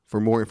For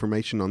more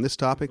information on this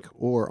topic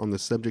or on the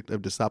subject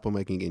of disciple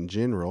making in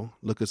general,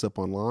 look us up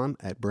online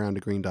at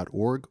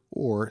browntogreen.org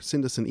or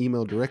send us an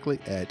email directly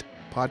at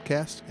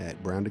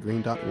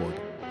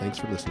podcast@browntogreen.org. Thanks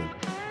for listening.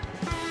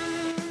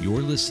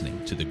 You're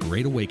listening to The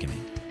Great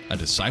Awakening, a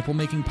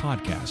disciple-making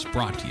podcast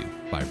brought to you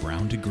by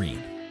Brown to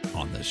Green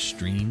on the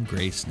Stream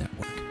Grace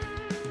Network.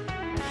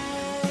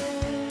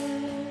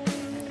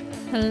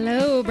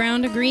 Hello,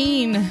 Brown to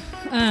Green.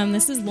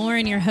 This is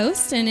Lauren, your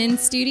host, and in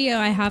studio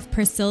I have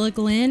Pricilla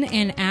Glenn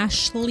and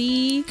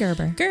Ashley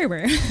Gerber.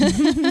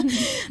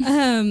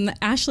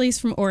 Ashley's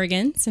from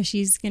Oregon, so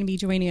she's going to be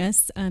joining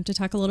us to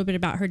talk a little bit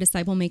about her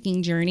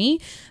disciple-making journey.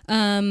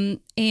 Pricilla,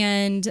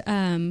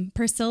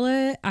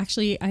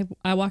 actually,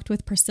 I walked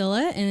with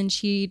Pricilla, and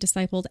she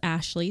discipled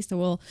Ashley,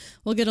 so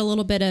we'll get a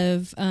little bit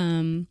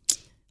on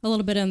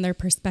their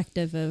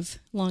perspective of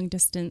long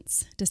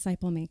distance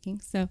disciple making.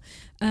 So,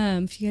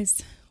 if you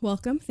guys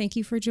welcome, thank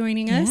you for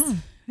joining us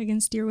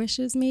against your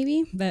wishes,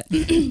 maybe. But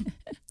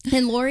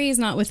and Lori is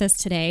not with us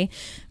today.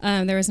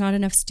 There was not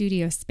enough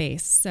studio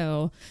space,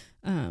 so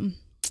I'll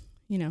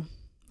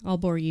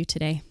bore you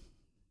today,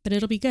 but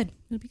it'll be good.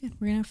 We're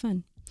gonna have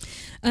fun.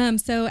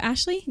 So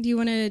Ashley, do you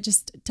want to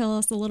just tell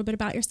us a little bit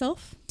about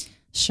yourself?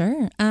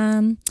 Sure.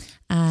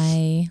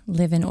 I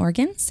live in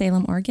Oregon,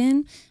 Salem,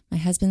 Oregon. My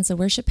husband's a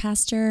worship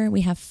pastor.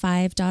 We have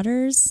 5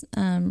 daughters,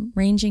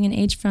 ranging in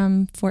age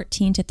from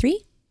 14 to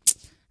 3.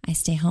 I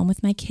stay home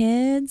with my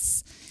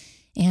kids.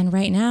 And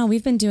right now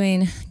we've been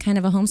doing kind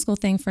of a homeschool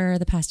thing for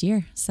the past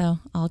year. So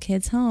all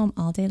kids home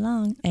all day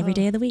long, every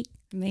day of the week.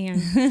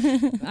 Man,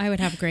 I would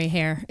have gray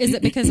hair. Is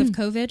it because of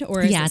COVID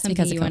or is it something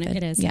because of you COVID. want?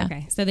 It is. Yeah.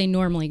 Okay. So they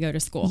normally go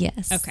to school.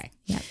 Yes. Okay.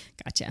 Yep.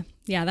 Gotcha.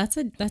 Yeah. That's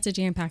a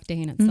jam-packed day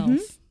in itself.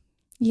 Mm-hmm.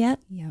 Yep.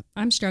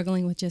 I'm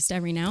struggling with just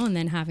every now and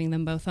then having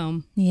them both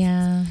home.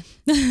 Yeah.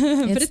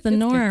 It's the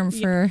norm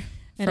for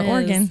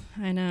Oregon.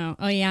 I know.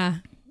 Oh yeah.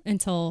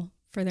 Until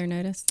further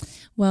notice.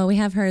 Well, we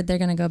have heard they're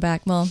going to go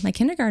back. Well, my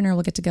kindergartner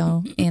will get to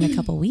go in a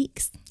couple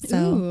weeks.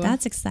 So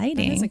that's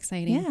exciting. That is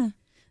exciting. Yeah.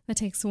 That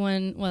takes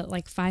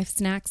 5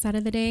 snacks out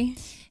of the day?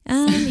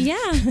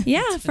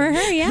 Yeah, for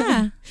her,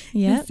 yeah.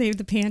 Yeah. Save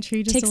the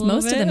pantry just takes a little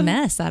most bit. of the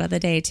mess out of the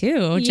day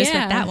too, just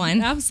with that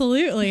one.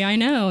 Absolutely. I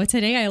know.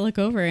 Today I look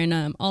over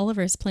and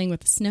Oliver's playing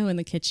with the snow in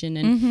the kitchen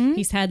and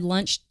he's had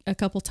lunch a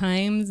couple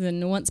times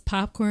and wants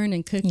popcorn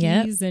and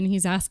cookies and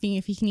he's asking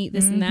if he can eat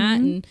this and that.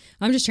 And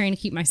I'm just trying to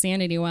keep my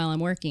sanity while I'm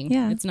working.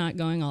 Yeah. It's not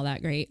going all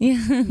that great.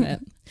 Yeah.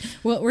 But,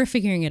 well, we're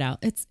figuring it out.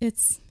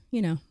 It's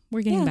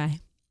we're getting by.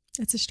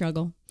 It's a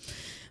struggle.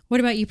 What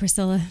about you,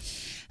 Pricilla?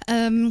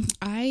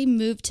 I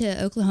moved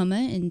to Oklahoma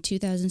in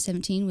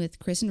 2017 with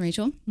Chris and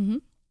Rachel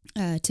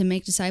to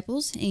make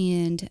disciples,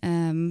 and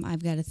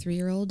I've got a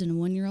 3-year-old and a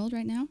 1-year-old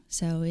right now,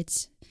 so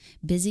it's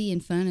busy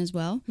and fun as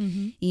well.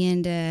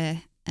 And I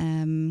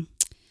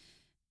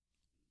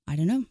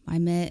don't know. I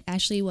met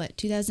Ashley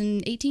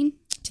 2018?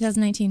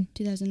 2019.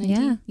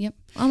 2019. Yeah. Yep.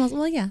 Almost.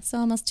 Well, yeah. So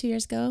almost 2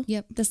 years ago.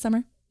 Yep. This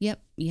summer.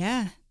 Yep.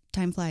 Yeah.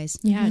 Time flies.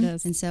 Yeah, it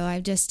does. And so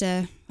I've just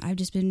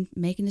been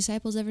making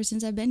disciples ever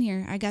since I've been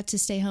here. I got to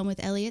stay home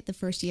with Elliot the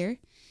first year,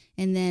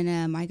 and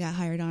then I got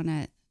hired on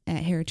at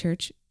Hera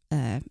Church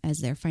as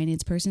their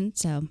finance person.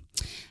 So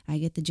I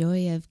get the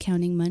joy of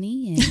counting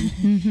money and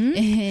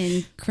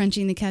and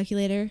crunching the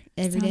calculator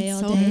every day,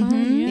 all day.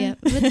 Fun,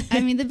 But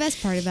I mean, the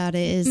best part about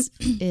it is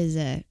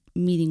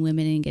meeting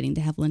women and getting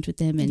to have lunch with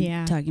them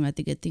and talking about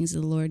the good things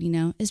of the Lord,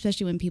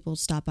 especially when people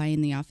stop by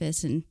in the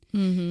office and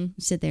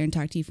sit there and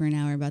talk to you for an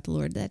hour about the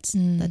Lord. That's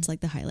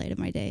like the highlight of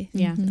my day.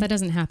 Yeah. That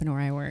doesn't happen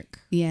where I work.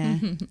 Yeah.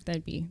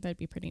 That'd be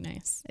pretty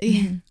nice.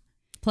 Yeah.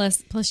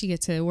 Plus you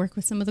get to work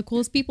with some of the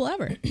coolest people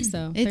ever.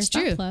 So It's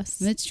true. That plus.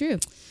 It's true.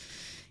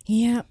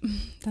 Yeah.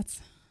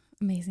 That's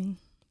amazing.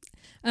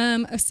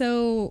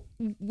 So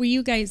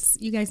you guys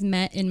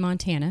met in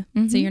Montana.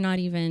 So you're not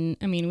even,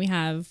 we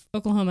have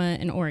Oklahoma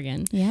and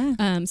Oregon.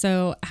 Yeah.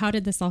 So how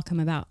did this all come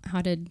about?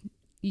 How did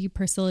you,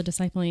 Pricilla,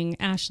 discipling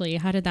Ashley,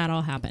 how did that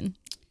all happen?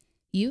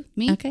 You,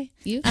 me, okay.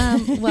 You.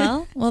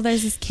 Well,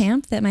 there's this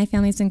camp that my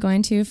family's been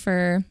going to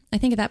for, I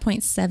think at that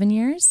point, 7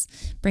 years,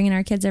 bringing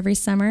our kids every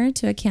summer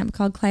to a camp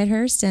called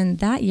Clydehurst. And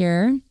that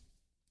year,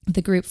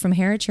 the group from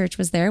Hera Church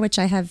was there, which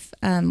I have,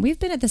 we've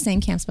been at the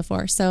same camps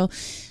before. So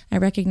I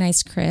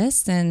recognized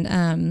Chris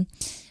and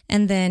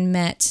then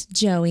met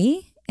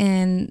Joey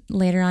and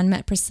later on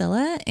met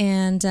Pricilla.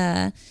 And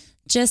I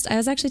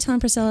was actually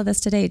telling Pricilla this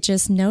today,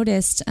 just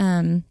noticed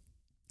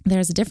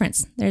there's a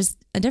difference. There's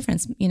a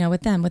difference,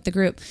 with them, with the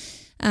group.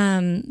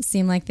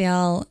 Seemed like they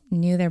all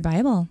knew their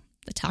Bible.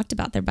 They talked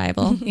about their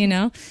Bible,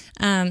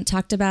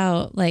 talked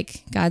about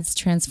like God's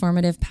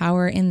transformative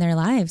power in their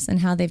lives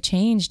and how they've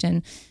changed,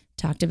 and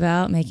talked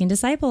about making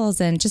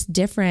disciples and just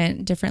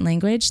different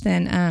language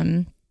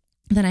than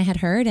I had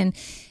heard. And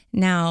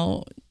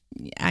now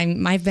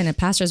I've been a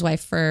pastor's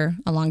wife for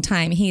a long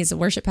time. He's a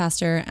worship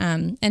pastor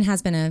and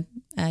has been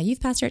a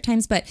youth pastor at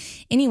times. But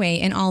anyway,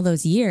 in all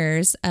those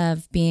years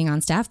of being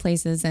on staff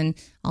places, and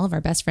all of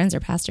our best friends are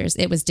pastors,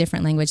 it was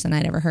different language than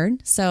I'd ever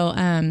heard. So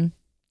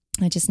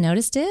I just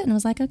noticed it and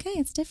was like, okay,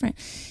 it's different.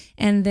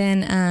 And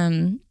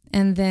then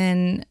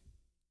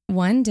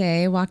one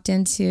day walked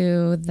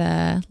into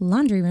the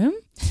laundry room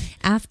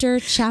after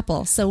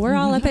chapel. So we're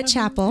all up at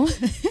chapel.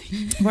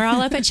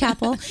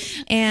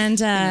 And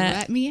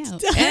rat me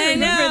out. I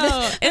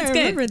know. It's good.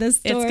 I remember this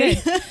story.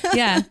 It's good.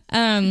 Yeah.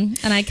 And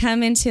I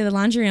come into the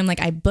laundry room,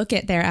 like I book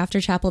it there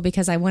after chapel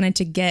because I wanted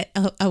to get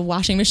a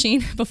washing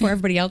machine before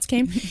everybody else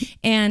came.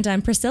 And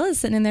Priscilla's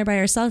sitting in there by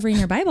herself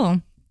reading her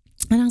Bible.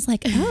 And I was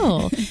like,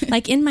 oh,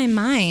 like in my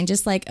mind,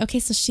 just like, okay,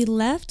 so she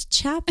left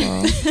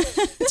chapel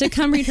to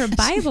come read her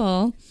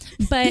Bible.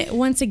 But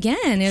once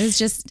again, it was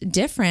just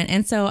different.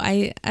 And so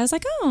I was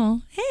like,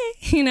 oh,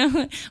 hey,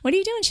 what are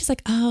you doing? She's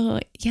like,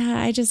 oh,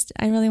 yeah,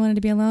 I really wanted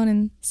to be alone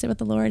and sit with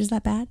the Lord. Is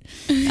that bad?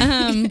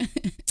 And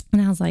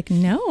I was like,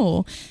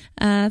 no,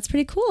 that's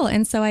pretty cool.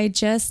 And so I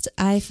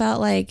felt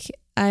like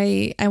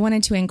I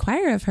wanted to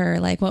inquire of her,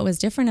 like what was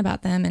different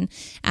about them and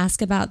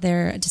ask about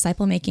their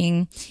disciple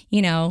making,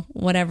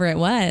 whatever it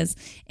was.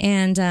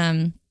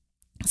 And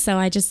so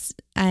I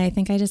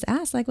think I just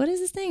asked, like, what is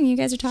this thing you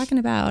guys are talking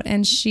about?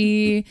 And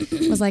she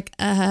was like,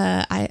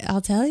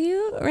 I'll tell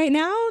you right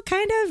now,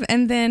 kind of.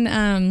 And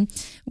then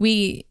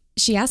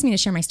she asked me to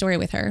share my story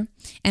with her.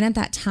 And at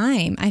that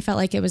time, I felt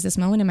like it was this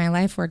moment in my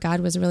life where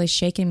God was really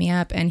shaking me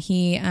up, and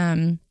he,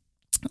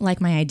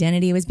 like my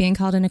identity was being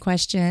called into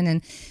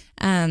question.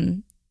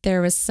 And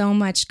there was so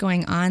much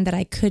going on that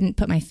I couldn't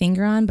put my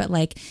finger on, but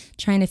like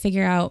trying to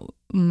figure out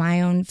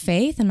my own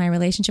faith and my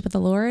relationship with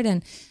the Lord.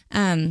 And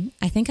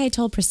I think I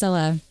told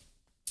Pricilla,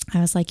 I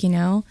was like,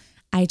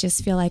 I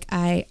just feel like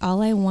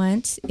all I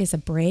want is a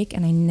break,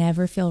 and I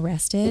never feel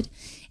rested.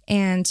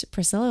 And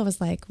Pricilla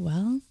was like,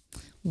 well,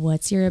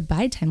 what's your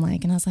abide time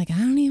like? And I was like, I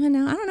don't even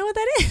know. I don't know what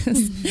that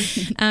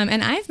is.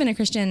 And I've been a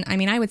Christian,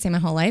 I would say my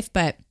whole life,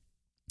 but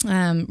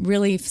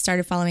really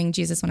started following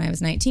Jesus when I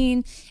was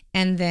 19,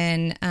 and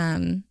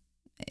then,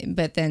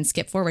 but then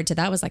skip forward to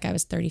that was like I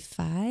was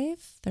 35,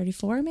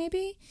 34,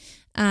 maybe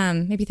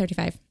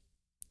 35.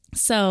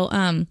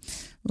 So,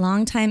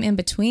 long time in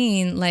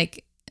between,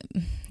 like,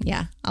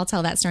 yeah, I'll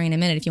tell that story in a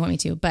minute if you want me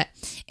to. But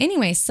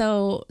anyway,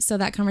 so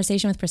that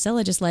conversation with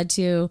Pricilla just led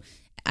to,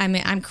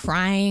 I'm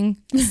crying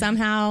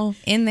somehow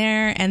in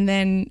there. And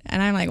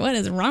I'm like, what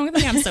is wrong with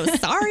me? I'm so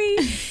sorry.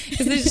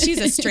 Because she's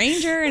a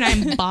stranger and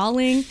I'm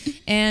bawling.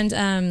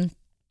 And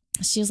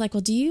she was like,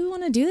 well, do you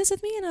want to do this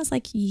with me? And I was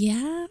like,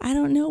 yeah, I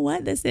don't know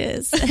what this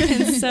is.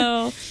 And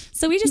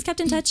so we just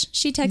kept in touch.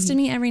 She texted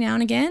me every now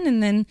and again.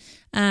 And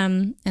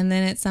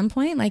then at some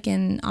point, like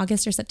in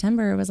August or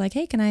September, it was like,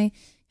 hey, can I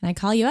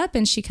call you up?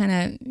 And she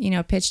kind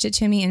of, pitched it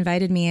to me,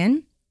 invited me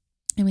in,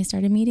 and we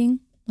started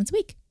meeting once a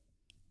week.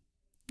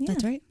 Yeah.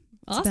 That's right.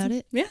 Awesome. That's about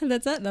it. Yeah,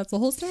 that's it. That's the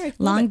whole story.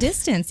 Long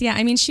distance. Yeah.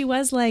 I mean, she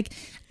was like,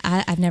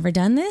 I've never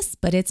done this,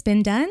 but it's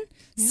been done.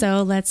 Yeah.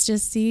 So let's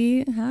just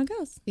see how it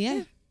goes.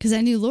 Yeah. Because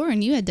I knew,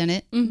 Lauren, you had done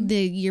it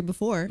the year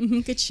before.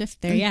 Mm-hmm. Good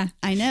shift there. Yeah.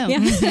 I know. Yeah.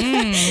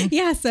 Mm-hmm.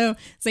 Yeah. So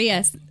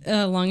yes,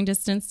 long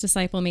distance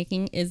disciple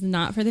making is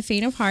not for the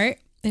faint of heart.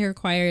 It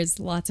requires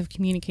lots of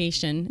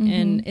communication,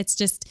 and it's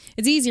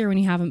easier when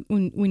you have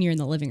when you're in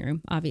the living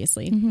room,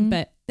 obviously,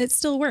 but it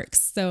still works.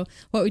 So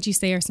what would you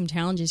say are some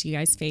challenges you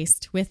guys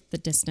faced with the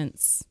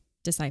distance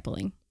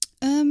discipling?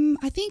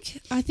 I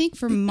think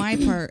for my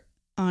part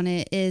on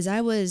it is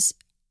I was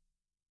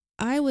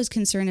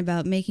concerned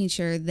about making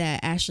sure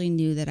that Ashley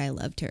knew that I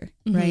loved her.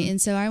 Right. And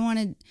so I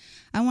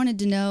wanted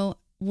to know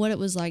what it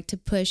was like to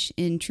push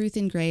in truth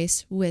and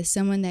grace with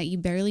someone that you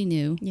barely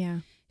knew.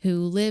 Yeah. Who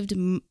lived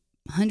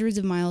hundreds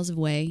of miles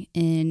away,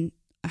 and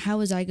how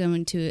was I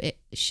going to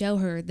show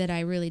her that I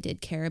really did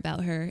care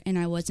about her, and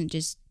I wasn't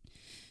just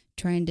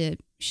trying to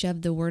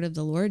shove the word of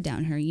the Lord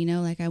down her,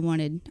 like I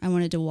wanted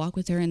to walk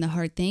with her in the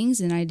hard things,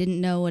 and I didn't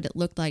know what it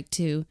looked like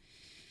to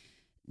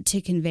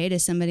convey to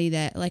somebody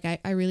that, like,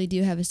 I really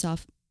do have a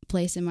soft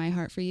place in my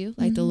heart for you,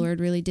 like the Lord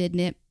really did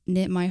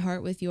knit my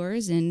heart with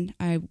yours, and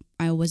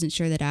I wasn't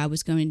sure that I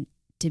was going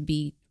to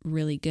be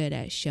really good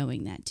at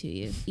showing that to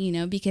you,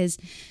 because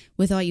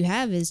with all you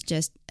have is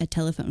just a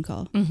telephone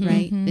call,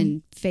 right?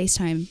 And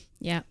FaceTime.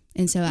 Yeah.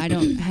 And so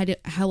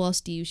how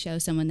else do you show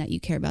someone that you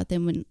care about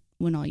them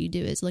when all you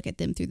do is look at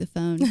them through the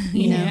phone,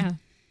 you know,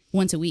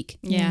 once a week.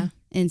 Yeah.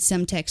 And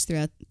some text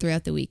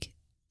throughout the week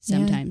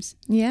sometimes.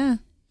 Yeah.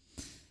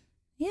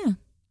 Yeah.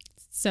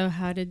 So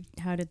how'd you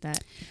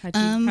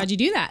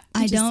do that?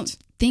 I don't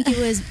think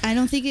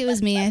it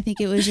was me. I think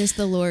it was just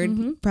the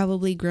Lord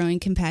probably growing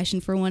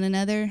compassion for one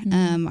another.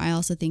 I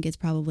also think it's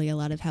probably a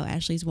lot of how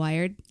Ashley's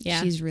wired.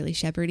 Yeah. She's really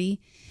shepherdy.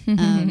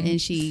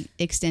 And she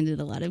extended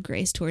a lot of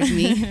grace towards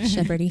me.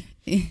 Shepherdy.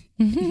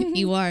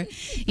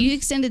 You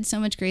extended so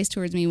much grace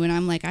towards me when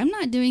I'm like, I'm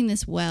not doing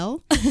this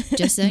well,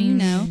 just so you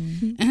know.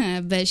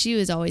 But she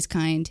was always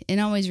kind and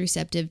always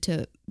receptive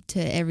to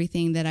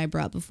everything that I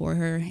brought before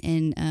her.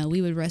 And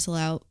we would wrestle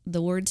out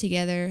the word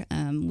together.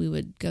 We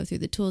would go through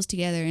the tools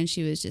together, and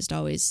she was just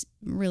always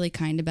really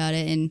kind about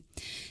it. And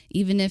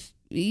even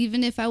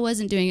if I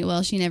wasn't doing it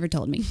well, she never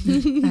told me.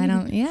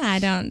 I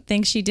don't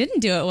think she didn't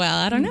do it well.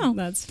 I don't know.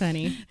 That's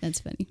funny. That's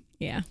funny.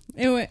 Yeah.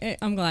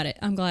 I'm glad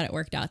it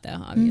worked out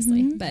though,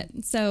 obviously.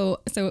 But so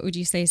what would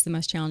you say is the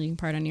most challenging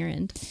part on your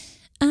end?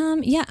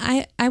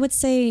 Yeah, I would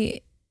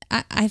say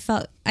I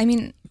felt, I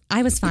mean,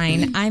 I was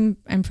fine. I'm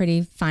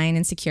pretty fine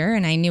and secure,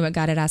 and I knew what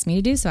God had asked me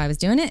to do, so I was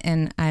doing it.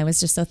 And I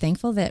was just so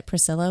thankful that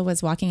Pricilla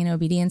was walking in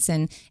obedience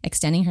and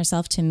extending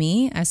herself to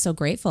me. I was so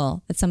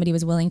grateful that somebody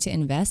was willing to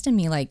invest in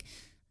me. Like,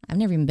 I've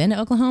never even been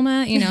to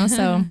Oklahoma, you know.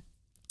 So,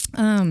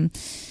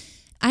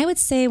 I would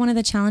say one of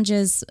the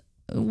challenges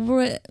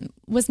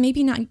was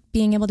maybe not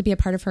being able to be a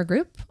part of her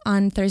group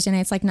on Thursday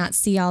nights, like not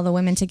see all the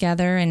women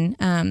together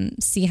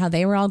and see how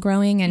they were all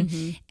growing.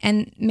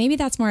 And maybe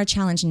that's more a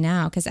challenge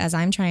now, because as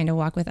I'm trying to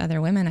walk with other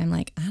women, I'm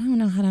like, I don't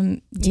know how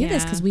to do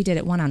this, because we did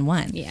it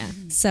one-on-one. Yeah.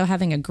 So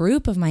having a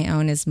group of my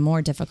own is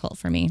more difficult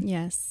for me.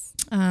 Yes.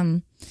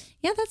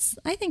 Yeah,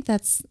 I think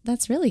that's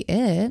really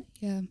it.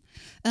 Yeah.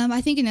 I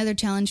think another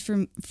challenge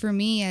for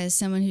me as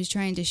someone who's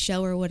trying to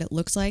show her what it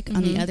looks like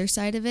on the other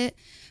side of it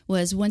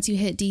was once you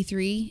hit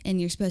D3 and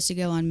you're supposed to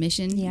go on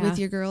mission with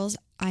your girls,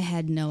 I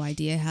had no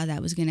idea how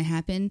that was going to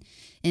happen.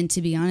 And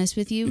to be honest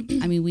with you,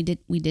 I mean, we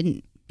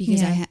didn't,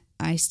 because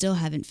I still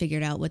haven't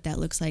figured out what that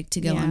looks like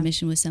to go on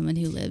mission with someone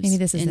who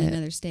lives in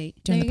another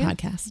state. During the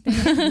podcast.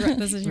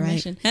 This is your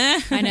mission.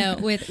 I know.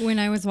 When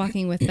I was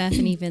walking with Beth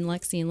and even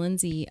Lexi and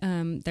Lindsay,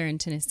 they're in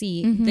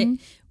Tennessee.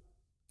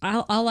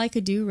 All I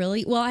could do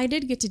really, well, I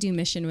did get to do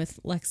mission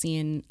with Lexi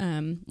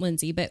and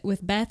Lindsay, but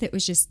with Beth, it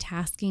was just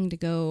tasking to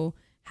go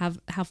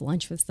have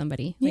lunch with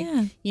somebody.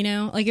 Like, you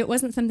know, like it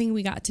wasn't something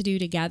we got to do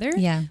together.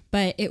 Yeah.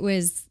 But it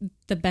was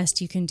the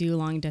best you can do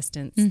long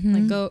distance.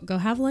 Like go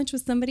have lunch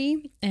with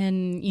somebody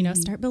and, you know,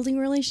 start building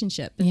a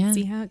relationship and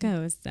see how it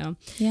goes. So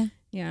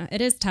yeah, it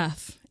is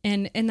tough.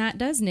 And that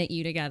does knit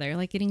you together.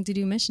 Like getting to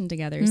do mission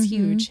together is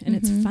huge and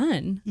it's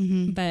fun.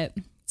 But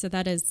so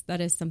that is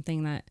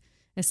something that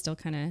is still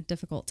kind of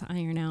difficult to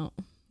iron out.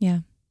 Yeah.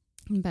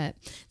 But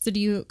so do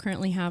you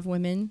currently have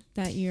women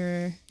that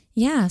you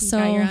got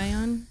your eye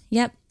on?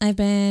 Yep. I've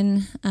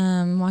been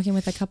walking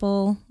with a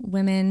couple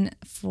women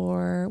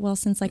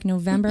since like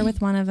November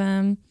with one of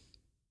them.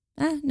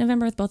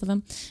 November with both of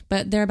them.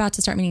 But they're about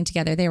to start meeting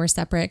together. They were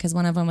separate because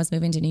one of them was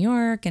moving to New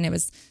York, and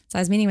so I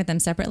was meeting with them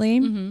separately.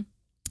 And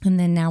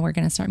then now we're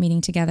going to start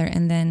meeting together.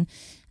 And then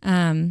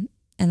I'm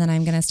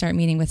going to start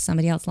meeting with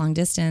somebody else long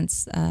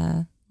distance.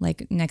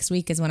 Like next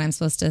week is when I'm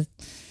supposed to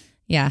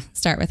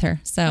start with her.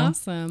 So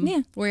awesome.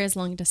 Yeah. Where is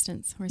long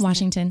distance? Where's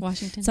Washington.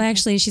 So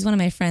actually she's one of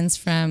my friends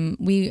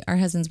our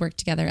husbands worked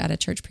together at a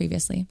church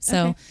previously.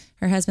 So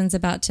her husband's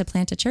about to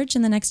plant a church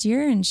in the next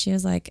year. And she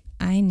was like,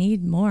 I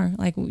need more.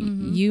 Like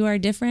you are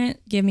different.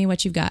 Give me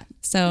what you've got.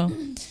 So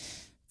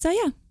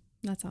yeah.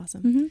 That's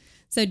awesome.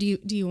 So do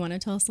you want to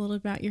tell us a little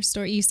about your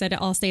story? You said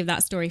I'll save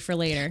that story for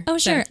later. Oh,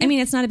 sure. I mean,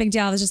 it's not a big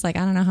deal. I was just like,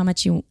 I don't know how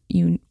much you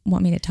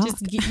want me to talk.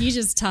 You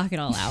just talk it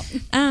all out.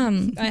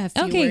 I have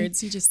few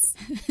words. You just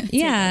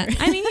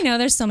I mean, you know,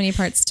 there's so many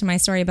parts to my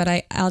story, but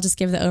I'll just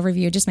give the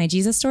overview, just my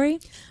Jesus story.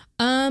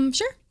 Sure.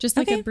 Just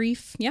like a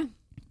brief. Yeah.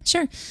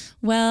 Sure.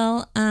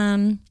 Well,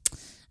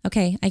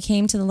 okay. I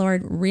came to the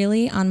Lord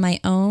really on my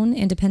own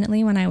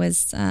independently when I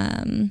was,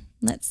 I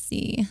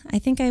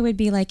think I would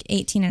be like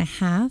 18 and a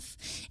half,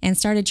 and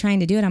started trying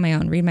to do it on my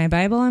own, read my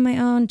Bible on my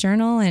own,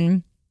 journal,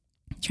 and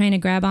trying to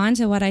grab on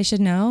to what I should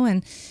know.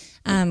 And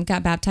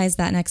got baptized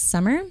that next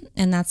summer.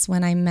 And that's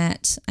when I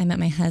met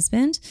my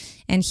husband,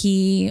 and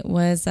he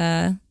was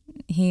in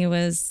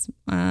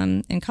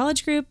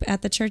college group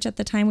at the church at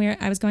the time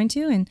I was going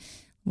to, and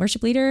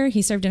worship leader.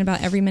 He served in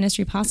about every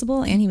ministry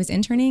possible, and he was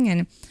interning.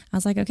 And I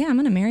was like, okay, I'm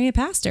going to marry a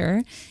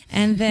pastor,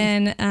 and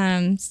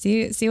then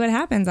see what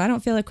happens. I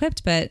don't feel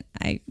equipped, but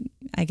I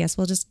guess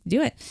we'll just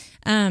do it.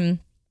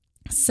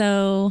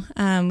 So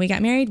we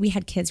got married. We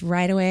had kids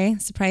right away,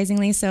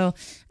 surprisingly. So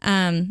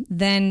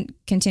then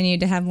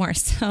continued to have more.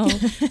 So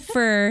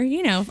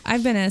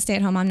I've been a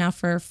stay-at-home mom now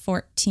for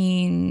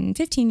 15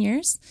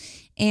 years.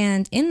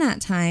 And in that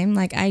time,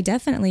 like I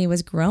definitely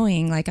was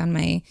growing like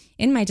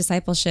in my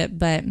discipleship,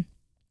 but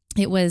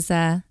it was,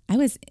 I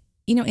was,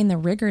 in the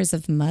rigors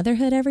of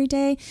motherhood every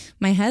day.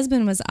 My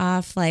husband was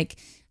off like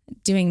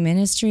doing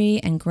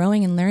ministry and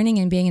growing and learning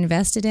and being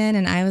invested in.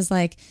 And I was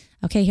like,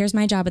 okay, here's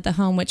my job at the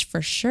home, which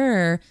for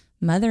sure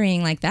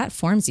mothering, like that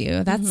forms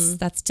you.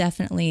 That's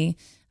definitely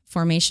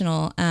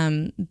formational.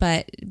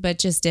 But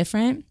just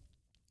different.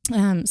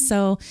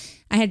 So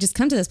I had just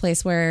come to this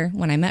place where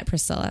when I met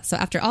Pricilla, so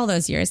after all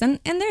those years, and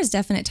there's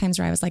definite times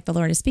where I was like, the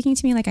Lord is speaking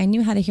to me. Like I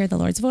knew how to hear the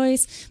Lord's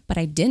voice, but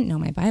I didn't know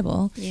my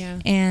Bible. Yeah.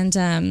 And,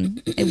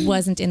 it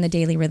wasn't in the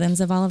daily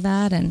rhythms of all of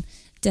that. And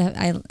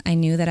I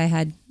knew that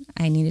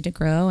I needed to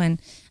grow.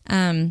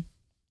 And,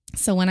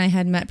 so when I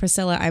had met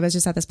Pricilla, I was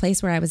just at this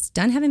place where I was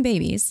done having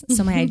babies.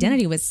 So my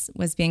identity was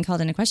being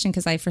called into question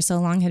because I, for so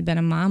long, had been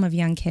a mom of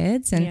young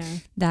kids, and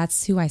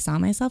that's who I saw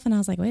myself. And I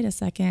was like, wait a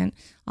second,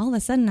 all of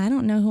a sudden, I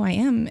don't know who I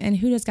am, and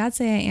who does God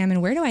say I am,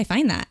 and where do I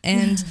find that?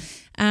 And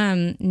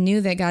knew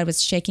that God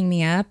was shaking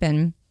me up,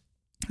 and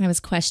I was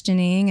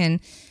questioning.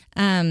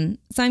 And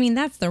so, I mean,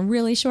 that's the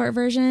really short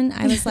version.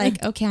 I was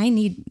like,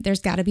 okay, there's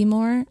got to be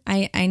more.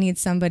 I need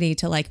somebody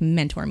to like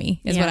mentor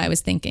me is what I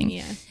was thinking.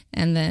 Yeah.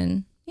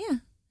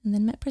 And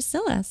then met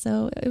Pricilla.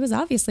 So it was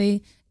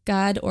obviously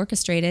God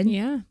orchestrated.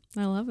 Yeah.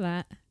 I love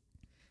that.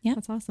 Yeah.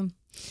 That's awesome.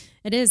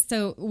 It is.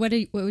 So what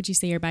would you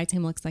say your abide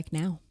time looks like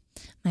now?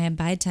 My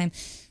abide time.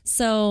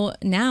 So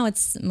now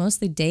it's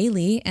mostly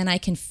daily, and I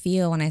can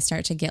feel when I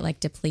start to get like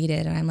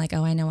depleted, and I'm like,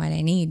 oh, I know what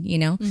I need, you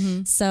know?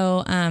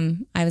 So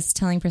I was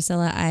telling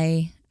Pricilla,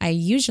 I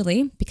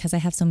usually, because I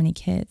have so many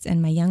kids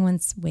and my young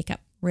ones wake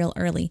up real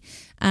early,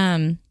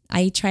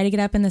 I try to get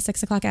up in the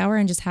 6 o'clock hour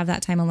and just have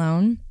that time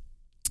alone.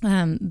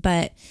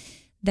 But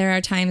there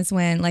are times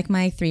when, like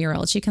my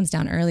 3-year-old, she comes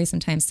down early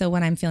sometimes. So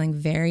when I'm feeling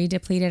very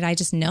depleted, I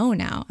just know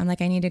now. I'm like,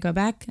 I need to go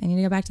back. I need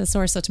to go back to the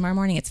source. So tomorrow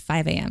morning it's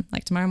 5 a.m.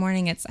 Like tomorrow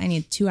morning I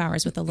need 2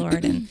 hours with the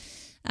Lord.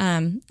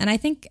 And I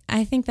think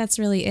that's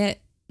really it.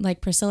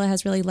 Like Pricilla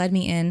has really led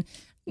me in,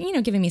 you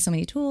know, giving me so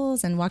many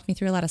tools and walked me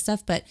through a lot of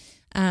stuff. But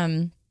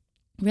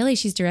really,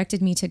 she's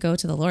directed me to go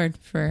to the Lord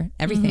for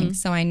everything.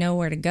 So I know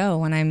where to go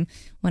when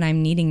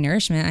I'm needing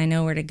nourishment. I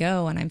know where to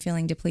go when I'm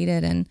feeling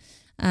depleted. And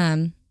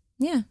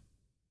yeah.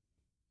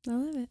 I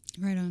love it.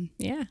 Right on.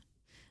 Yeah.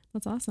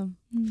 That's awesome.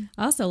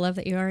 I also love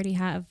that you already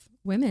have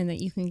women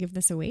that you can give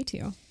this away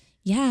to.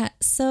 Yeah.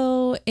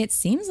 So it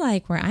seems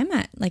like where I'm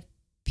at, like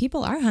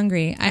people are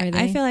hungry.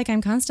 I feel like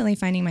I'm constantly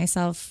finding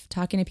myself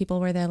talking to people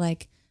where they're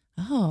like,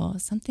 oh,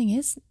 something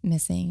is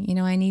missing. You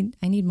know, I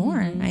need more.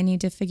 I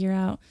need to figure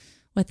out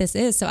what this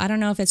is. So I don't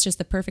know if it's just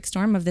the perfect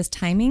storm of this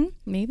timing.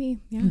 Maybe.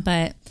 Yeah.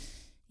 But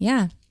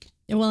yeah.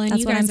 Well, and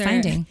that's you what guys I'm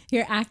finding.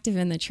 You're active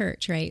in the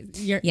church, right?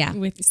 Yeah.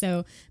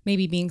 So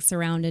maybe being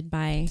surrounded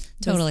by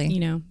totally, those, you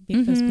know,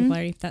 those people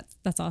already.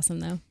 That's awesome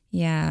though.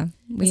 Yeah,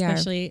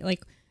 especially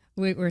like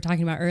we were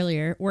talking about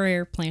earlier.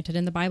 We're planted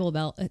in the Bible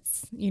Belt.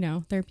 It's, you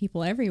know, there are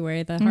people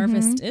everywhere. The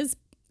harvest is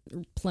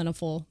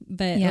plentiful,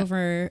 but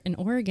over in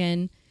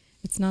Oregon,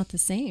 it's not the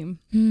same.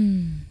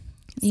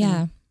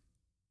 Yeah.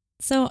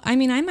 So, I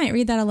mean, I might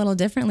read that a little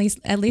differently,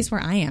 at least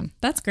where I am.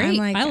 That's great.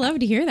 Like, I love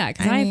to hear that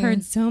because I've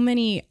heard so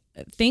many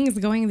things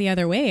going the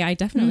other way. I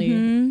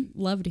definitely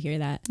love to hear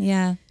that.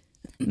 Yeah.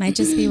 Might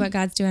just be what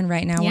God's doing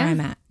right now where I'm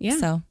at. Yeah.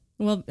 So,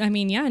 well, I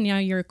mean, yeah, now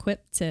you're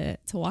equipped to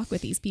walk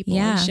with these people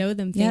and show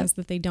them things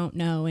that they don't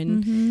know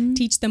and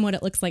teach them what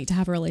it looks like to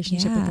have a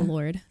relationship with the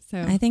Lord.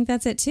 So I think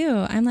that's it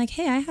too. I'm like,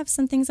 hey, I have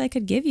some things I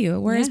could give you.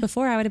 Whereas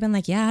before I would have been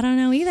like, yeah, I don't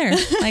know either.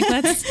 Like,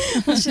 let's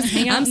just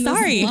hang out. I'm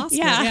sorry.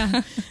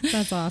 Yeah.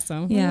 That's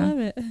awesome. Yeah. I love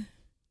it.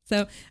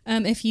 So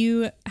if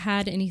you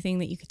had anything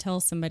that you could tell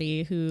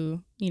somebody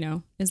who, you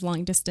know, is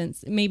long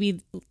distance,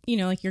 maybe, you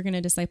know, like you're going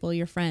to disciple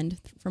your friend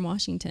from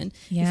Washington.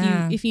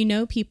 Yeah. If you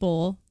know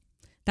people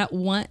that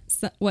want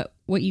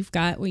what you've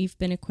got, what you've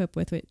been equipped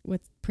with, what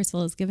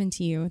Pricilla has given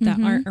to you, that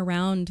aren't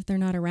around, they're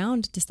not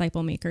around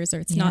disciple makers, or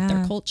it's not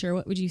their culture,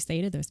 what would you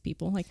say to those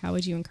people? Like, how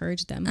would you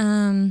encourage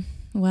them?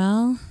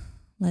 Well,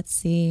 let's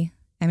see.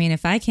 I mean,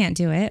 if I can't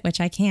do it,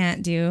 which I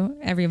can't do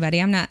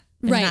everybody, I'm not.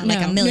 Not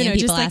like a million people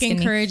just like asking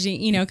encouraging,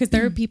 me. you know, because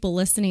there are people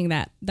listening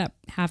that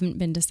haven't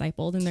been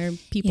discipled, and there are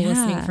people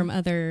listening from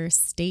other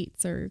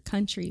states or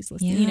countries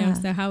listening, you know,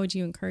 so how would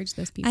you encourage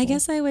those people? I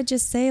guess I would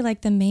just say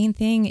like the main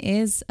thing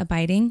is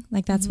abiding.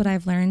 Like that's what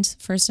I've learned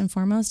first and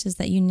foremost is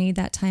that you need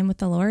that time with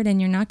the Lord, and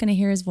you're not going to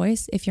hear his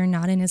voice if you're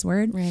not in his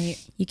word. Right.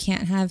 You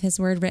can't have his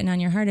word written on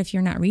your heart if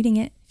you're not reading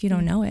it, if you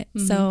don't know it.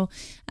 So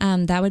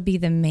that would be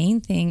the main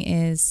thing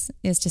is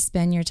to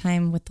spend your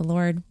time with the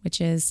Lord,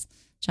 which is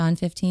John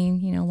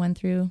 15, you know, 1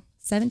 through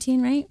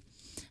 17, right?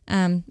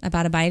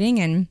 About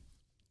abiding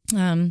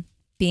and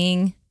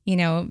being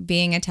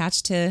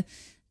attached to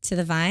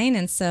the vine.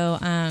 And so,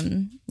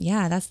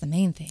 that's the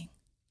main thing.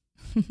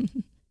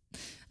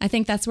 I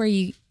think that's where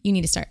you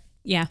need to start.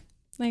 Yeah,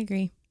 I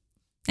agree.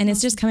 And it's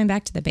just coming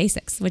back to the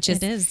basics, which is,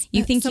 it is.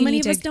 You think so you many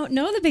need of us to, don't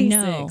know the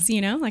basics, you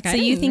know, like so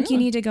you think you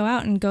need to go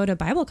out and go to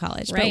Bible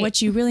college, right. But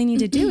what you really need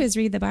to do is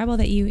read the Bible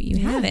that you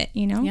have it,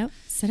 you know? Yep.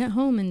 Sit at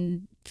home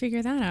and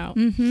figure that out.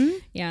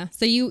 Yeah.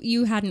 So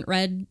you hadn't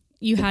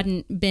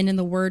been in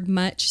the Word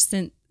much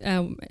since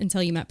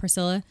until you met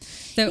Pricilla.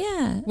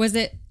 So was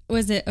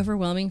it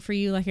overwhelming for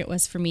you like it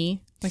was for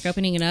me? Like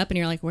opening it up and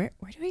you're like, where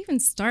do I even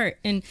start?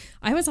 And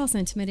I was also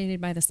intimidated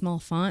by the small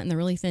font and the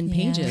really thin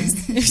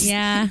pages.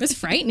 It was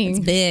frightening. It's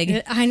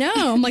big. I know.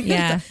 I'm like,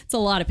 it's a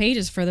lot of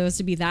pages for those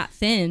to be that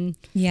thin.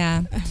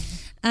 Yeah.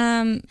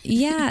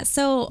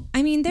 So,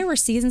 I mean, there were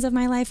seasons of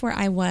my life where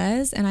I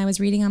was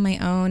reading on my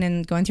own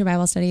and going through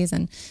Bible studies.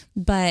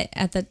 But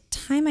at the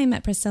time I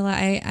met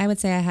Pricilla, I would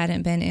say I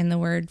hadn't been in the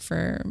Word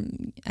for,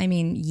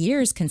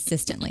 years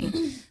consistently.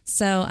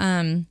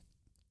 So,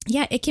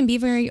 it can be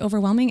very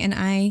overwhelming. And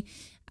I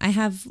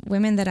have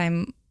women that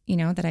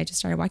that I just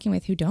started walking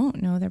with who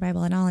don't know their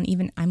Bible at all. And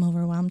even I'm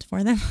overwhelmed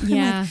for them.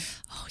 Yeah. Like,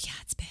 oh yeah,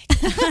 it's big.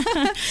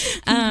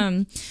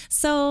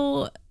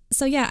 So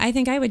I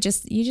think I would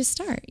you just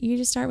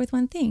start with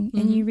one thing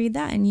and you read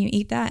that and you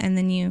eat that and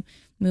then you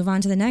move on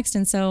to the next.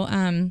 And so,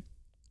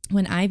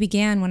 when I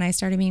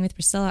started meeting with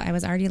Pricilla, I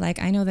was already like,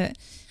 I know that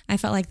I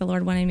felt like the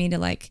Lord wanted me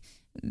to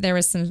there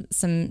was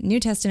some New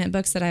Testament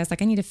books that I was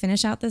like, I need to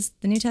finish out the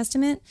New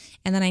Testament.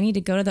 And then I need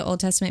to go to the Old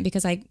Testament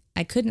because I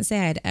couldn't say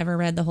I had ever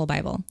read the whole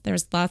Bible. There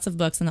was lots of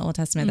books in the Old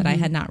Testament that I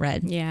had not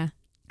read. Yeah.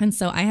 And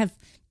so I have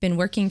been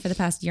working for the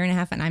past year and a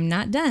half, and I'm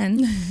not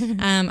done.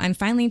 I'm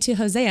finally to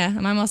Hosea.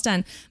 I'm almost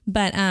done.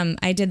 But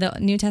I did the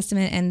New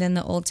Testament and then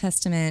the Old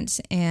Testament,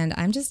 and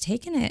I'm just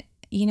taking it,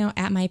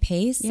 at my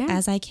pace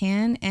as I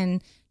can,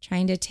 and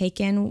trying to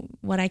take in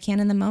what I can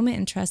in the moment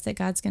and trust that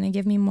God's going to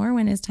give me more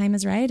when his time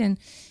is right. And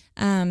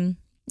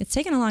it's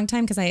taken a long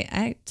time because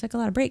I took a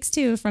lot of breaks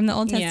too from the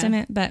Old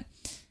Testament. But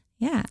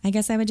yeah, I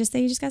guess I would just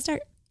say you just got to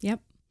start. Yep.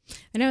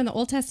 I know in the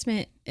Old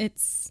Testament,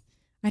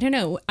 I don't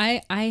know.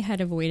 I had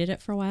avoided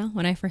it for a while.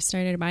 When I first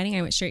started abiding,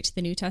 I went straight to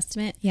the New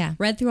Testament. Yeah.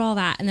 Read through all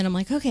that. And then I'm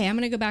like, okay, I'm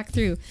going to go back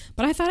through.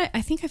 But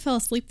I think I fell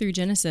asleep through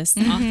Genesis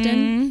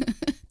often.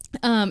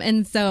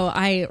 And so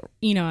I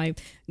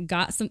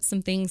got some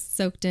things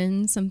soaked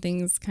in, some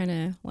things kind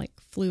of like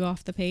flew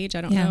off the page.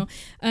 I don't know.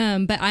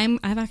 But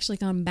I've actually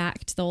gone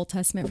back to the Old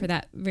Testament for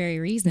that very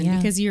reason,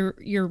 because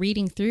you're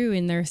reading through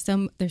and there's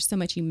so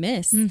much you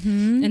miss.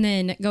 And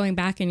then going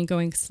back and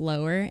going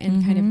slower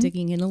and kind of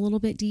digging in a little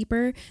bit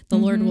deeper, the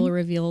Lord will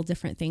reveal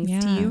different things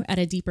to you at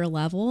a deeper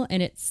level.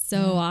 And it's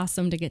so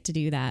awesome to get to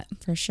do that.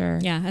 For sure.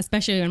 Yeah.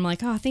 Especially when I'm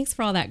like, oh, thanks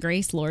for all that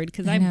grace, Lord.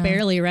 Because I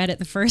barely read it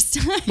the first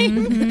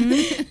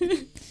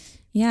time.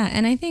 Yeah.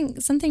 And I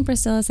think something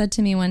Pricilla said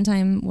to me one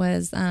time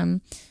was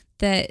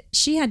that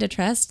she had to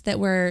trust that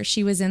where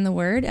she was in the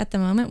Word at the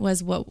moment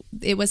was what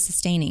it was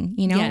sustaining,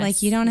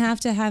 like you don't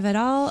have to have it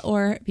all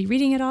or be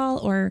reading it all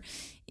or,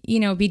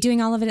 be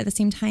doing all of it at the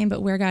same time.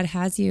 But where God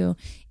has you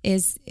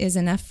is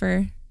enough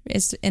for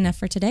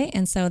today.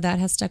 And so that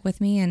has stuck with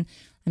me. And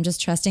I'm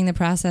just trusting the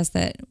process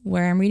that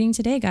where I'm reading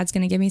today, God's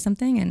going to give me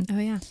something. And oh,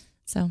 yeah.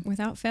 So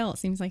without fail, it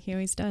seems like he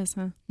always does,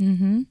 huh?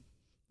 Mm-hmm.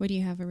 What do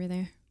you have over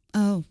there?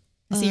 Oh,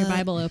 I see your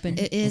Bible open.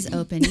 It is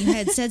open. You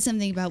had said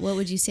something about what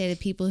would you say to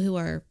people who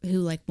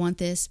want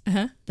this,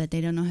 but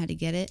they don't know how to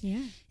get it.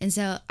 Yeah. And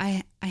so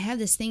I have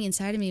this thing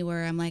inside of me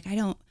where I'm like, I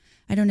don't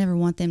ever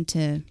want them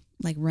to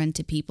like run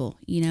to people,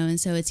 And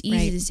so it's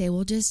easy to say,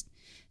 well, just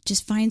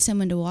find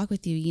someone to walk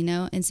with you,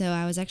 And so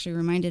I was actually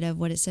reminded of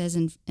what it says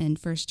in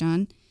 1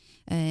 John.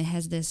 It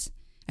has this,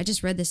 I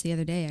just read this the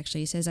other day,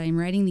 actually. It says, I am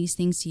writing these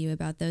things to you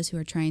about those who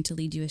are trying to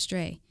lead you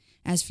astray.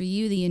 As for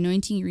you, the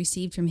anointing you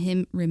received from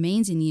him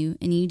remains in you,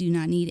 and you do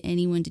not need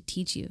anyone to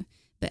teach you.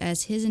 But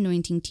as his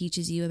anointing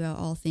teaches you about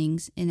all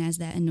things, and as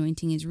that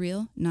anointing is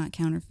real, not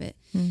counterfeit,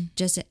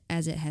 just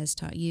as it has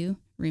taught you,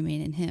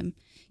 remain in him.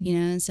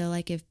 And so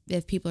like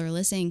if people are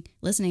listening,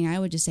 I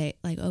would just say,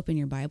 like, open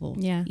your Bible.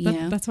 Yeah.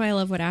 That's why I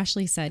love what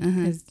Ashley said,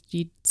 because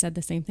you said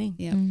the same thing.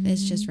 Yeah.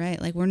 It's just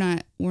right. Like we're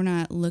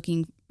not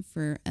looking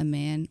for a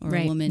man or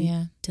a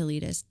woman to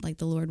lead us. Like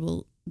the Lord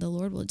will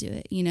do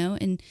it,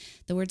 and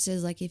the word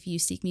says, like, if you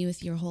seek me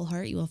with your whole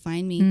heart, you will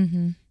find me.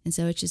 And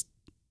so it's just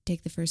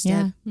take the first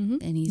step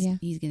and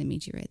he's going to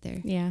meet you right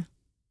there. Yeah.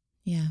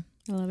 Yeah.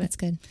 I love it. That's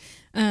good.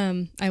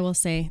 I will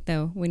say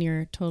though, when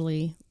you're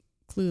totally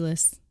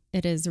clueless,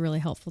 it is really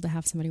helpful to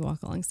have somebody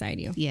walk alongside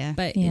you. Yeah.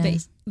 But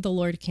the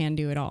Lord can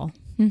do it all.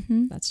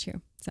 That's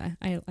true. So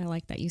I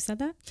like that you said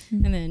that.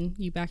 And then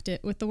you backed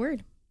it with the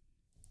word.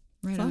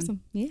 Right. That's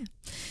awesome. Yeah.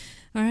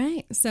 All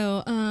right.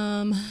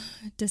 So,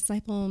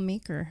 disciple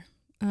maker.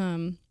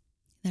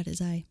 That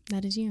is I.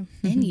 That is you.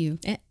 And you.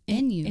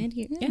 And you. And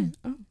you. Yeah.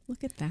 Oh,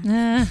 look at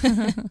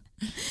that.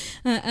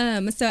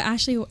 So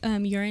Ashley,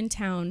 you're in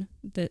town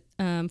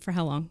for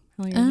how long?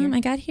 How long are you here? I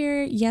got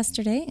here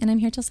yesterday and I'm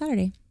here till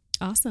Saturday.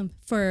 Awesome.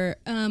 For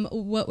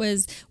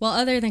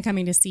other than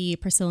coming to see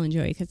Pricilla and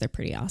Joey, because they're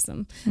pretty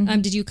awesome.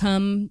 Did you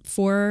come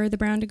for the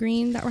Brown to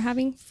Green that we're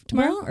having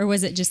tomorrow, or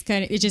was it just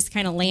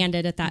kind of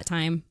landed at that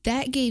time?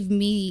 That gave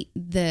me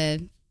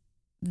the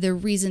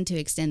reason to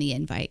extend the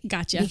invite.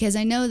 Gotcha. Because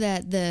I know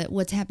that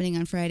what's happening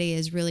on Friday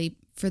is really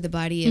for the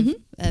body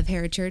of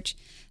Herod Church,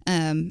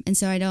 and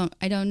so I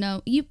don't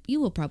know. You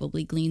will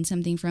probably glean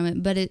something from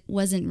it, but it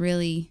wasn't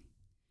really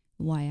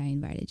why I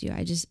invited you.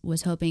 I just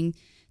was hoping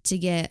to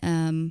get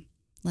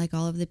like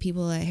all of the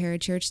people at Herod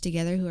Church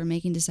together who are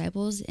making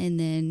disciples, and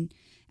then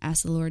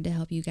ask the Lord to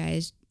help you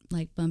guys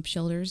like bump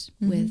shoulders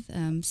with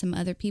some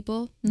other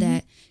people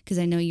that, because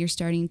I know you're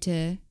starting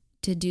to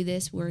do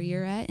this where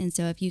you're at. And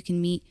so if you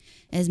can meet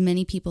as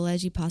many people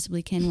as you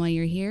possibly can while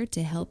you're here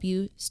to help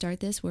you start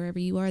this wherever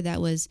you are, that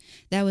was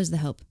the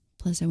hope.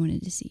 Plus I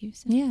wanted to see you.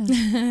 So.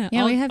 Yeah.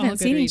 Yeah. We haven't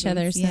seen each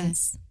other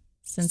since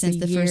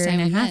the first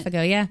time and a half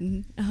ago. Yeah.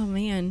 Oh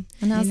man.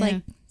 And I was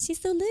like, she's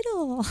so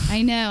little.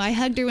 I know. I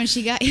hugged her when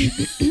she got here.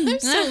 I'm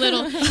so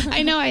little.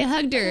 I know. I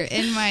hugged her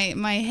and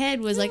my head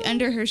was like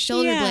under her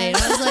shoulder blade.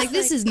 I was like,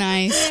 this is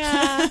nice.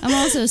 Yeah. I'm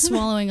also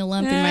swallowing a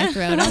lump in my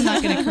throat. I'm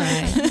not going to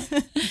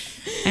cry.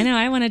 I know.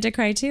 I wanted to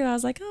cry too. I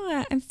was like,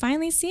 oh, I'm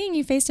finally seeing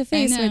you face to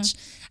face, which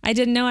I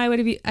didn't know I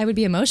would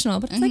be emotional,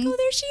 but it's like, oh,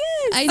 there she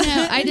is. I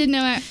know.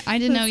 I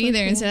didn't know either.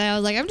 Cool. And so I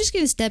was like, I'm just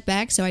going to step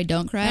back so I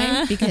don't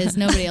cry because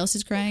nobody else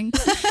is crying.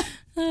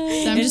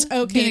 So I'm just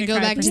going to go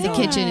back to the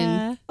kitchen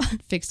and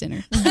fix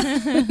dinner.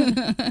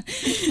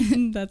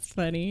 That's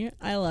funny.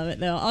 I love it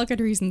though. All good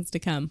reasons to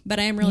come. But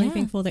I am really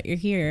thankful that you're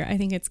here. I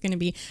think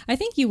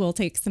you will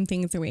take some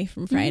things away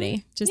from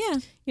Friday. Just,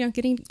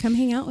 come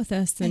hang out with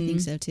us. And I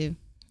think so too.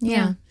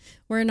 Yeah.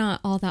 We're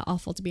not all that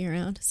awful to be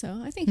around.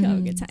 So I think you'll have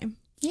a good time.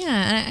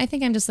 Yeah. And I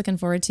think I'm just looking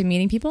forward to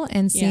meeting people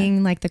and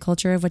seeing like the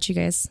culture of what you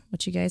guys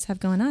have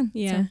going on.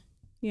 Yeah. So.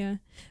 Yeah.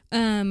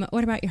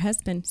 What about your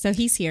husband? So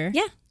he's here.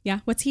 Yeah. Yeah.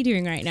 What's he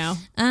doing right now?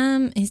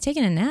 He's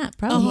taking a nap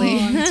probably.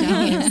 I'm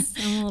jealous.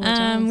 I'm a little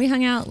jealous. We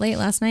hung out late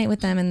last night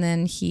with them, and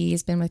then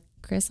he's been with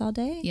Chris all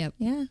day. Yep.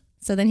 Yeah.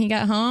 So then he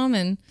got home,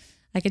 and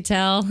I could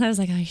tell. I was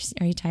like,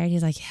 "Are you tired?"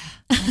 He's like,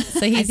 "Yeah."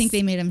 So I think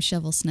they made him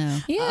shovel snow.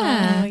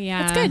 Yeah. Oh,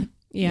 yeah. That's good.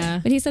 Yeah.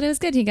 But he said it was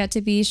good. He got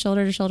to be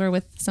shoulder to shoulder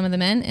with some of the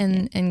men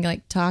and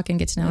like talk and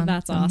get to know them.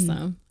 That's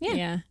awesome. Yeah.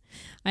 Yeah.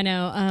 I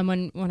know.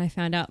 When I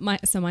found out,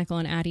 so Michael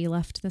and Addie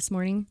left this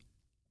morning,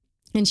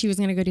 and she was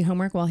going to go do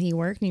homework while he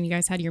worked, and you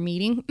guys had your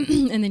meeting.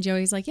 And then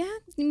Joey's like, "Yeah,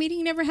 the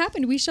meeting never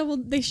happened.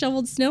 They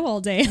shoveled snow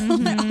all day."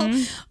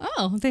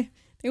 Oh, they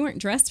weren't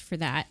dressed for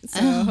that. So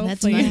that's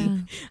hopefully,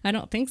 funny. I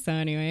don't think so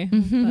anyway.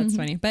 That's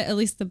funny. But at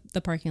least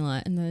the parking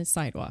lot and the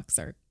sidewalks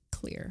are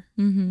clear.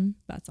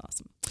 That's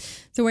awesome.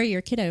 So where are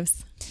your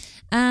kiddos?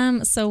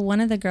 So one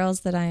of the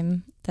girls that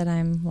I'm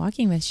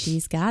walking with,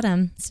 she's got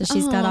them. So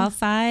she's got all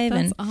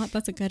 5.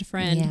 That's a good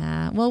friend.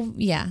 Yeah. Well,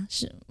 yeah.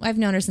 I've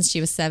known her since she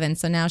was 7.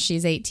 So now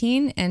she's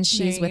 18 and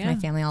she's with my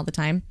family all the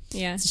time.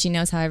 Yeah. So she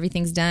knows how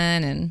everything's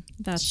done and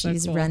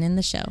she's so cool. running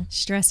the show.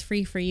 Stress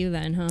free for you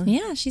then, huh?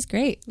 Yeah, she's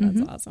great.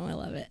 That's awesome. I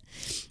love it.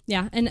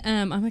 Yeah. And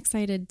I'm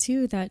excited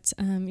too that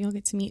you'll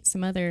get to meet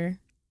some of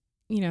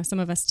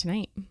us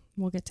tonight.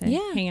 We'll get to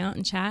hang out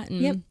and chat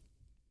and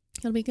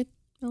it'll be good.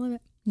 I love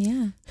it.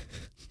 Yeah.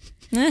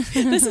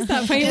 This is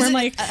that point where I'm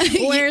like,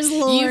 where's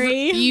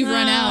Lori? You've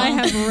run out. I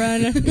have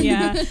run.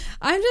 Yeah.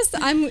 I'm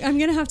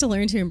going to have to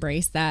learn to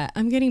embrace that.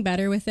 I'm getting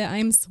better with it.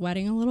 I'm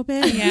sweating a little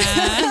bit.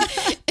 Yeah.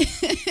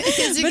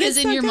 Because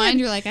in your mind,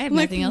 you're like, I have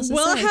nothing else to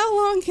say. How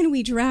long can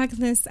we drag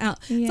this out?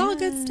 It's all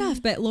good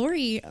stuff. But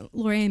Lori,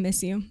 I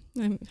miss you.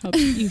 I hope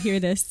you hear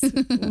this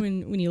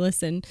when you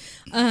listen.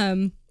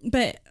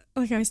 But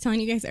like I was telling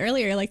you guys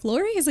earlier, like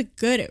Lori is a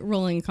good at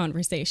rolling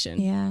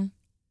conversation. Yeah.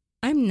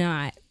 I'm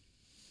not.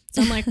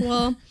 So I'm like,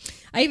 well,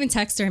 I even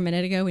texted her a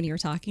minute ago when you were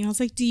talking. I was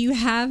like, do you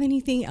have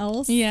anything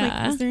else? Yeah.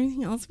 Like, is there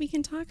anything else we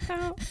can talk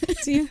about?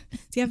 Do you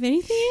have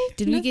anything?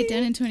 Did we get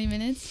done in 20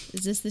 minutes?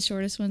 Is this the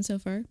shortest one so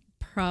far?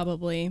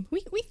 Probably.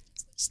 We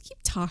just keep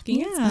talking.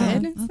 Yeah. It's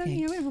good. It's Okay.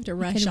 we don't have to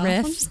rush off.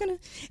 riff. I'm just gonna.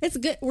 It's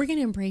good. We're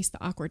gonna embrace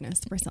the awkwardness,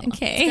 Pricilla.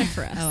 Okay. It's good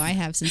for us. Oh, I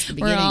have since the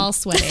We're beginning. all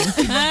sweating.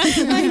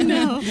 I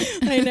know.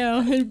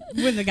 And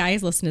when the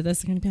guys listen to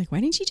this, they're gonna be like,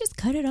 "Why didn't you just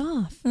cut it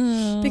off?"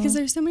 Oh. Because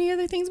there's so many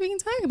other things we can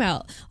talk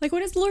about. Like,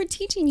 what is the Lord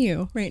teaching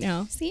you right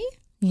now? See?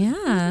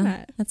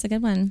 Yeah. That's a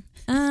good one.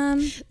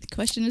 The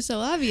question is so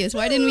obvious.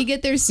 Why didn't we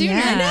get there sooner?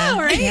 Yeah. I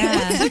know, right?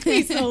 Yeah. It took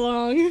me so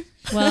long.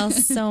 Well,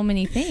 so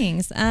many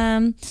things.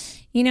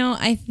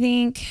 I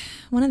think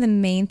one of the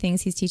main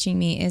things he's teaching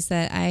me is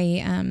that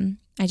I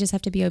just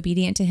have to be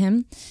obedient to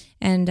him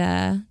and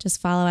just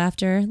follow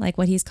after like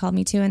what he's called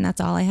me to. And that's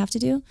all I have to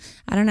do.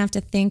 I don't have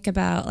to think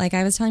about, like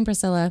I was telling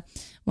Pricilla,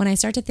 when I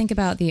start to think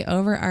about the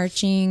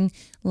overarching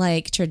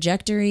like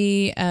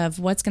trajectory of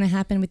what's going to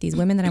happen with these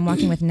women that I'm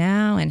walking with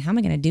now and how am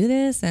I going to do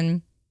this?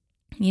 And,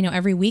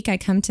 every week I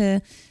come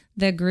to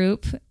the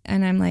group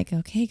and I'm like,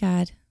 okay,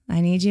 God,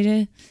 I need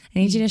you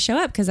to show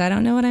up because I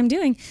don't know what I'm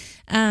doing.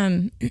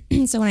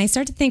 So when I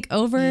start to think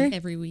over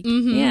Every week.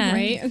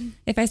 Right.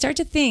 if I start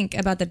to think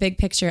about the big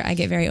picture, I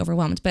get very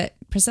overwhelmed. But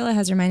Pricilla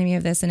has reminded me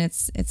of this, and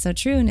it's so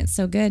true and it's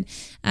so good.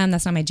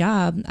 That's not my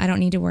job. I don't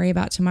need to worry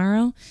about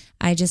tomorrow.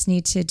 I just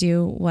need to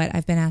do what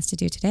I've been asked to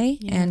do today.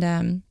 Yeah.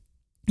 And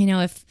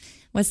if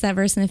what's that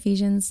verse in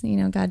Ephesians?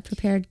 God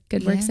prepared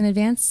good works in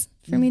advance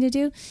for me to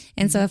do.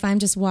 And so if I'm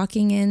just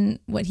walking in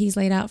what He's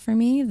laid out for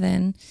me,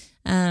 then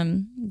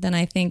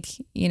I think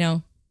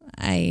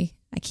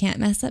I can't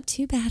mess up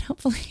too bad,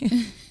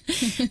 hopefully.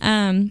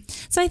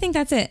 So I think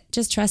that's it.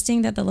 Just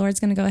trusting that the Lord's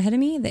going to go ahead of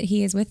me, that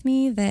He is with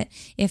me, that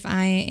if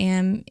I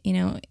am,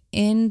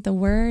 in the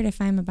Word,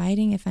 if I'm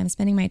abiding, if I'm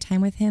spending my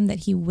time with Him, that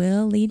He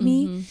will lead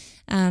me,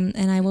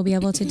 and I will be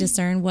able to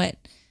discern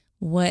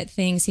what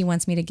things He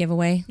wants me to give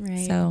away.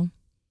 Right. So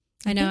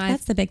I know think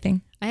that's the big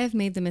thing. I have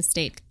made the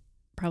mistake.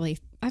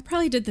 I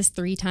probably did this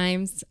 3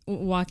 times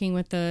walking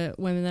with the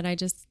women that I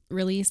just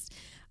released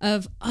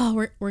of,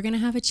 we're going to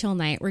have a chill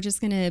night. We're just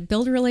going to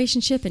build a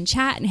relationship and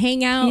chat and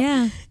hang out.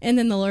 Yeah. And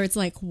then the Lord's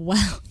like,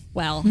 well,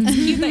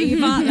 you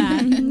thought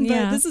that,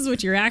 Yeah. but this is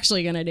what you're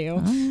actually going to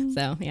do. Oh.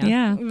 So yeah.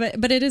 Yeah.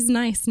 But it is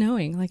nice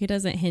knowing like it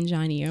doesn't hinge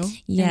on you.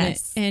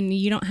 Yes. And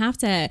you don't have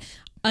to,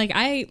 like,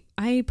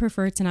 I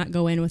prefer to not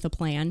go in with a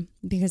plan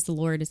because the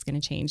Lord is going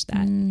to change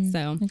that.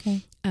 So,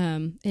 Okay.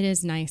 it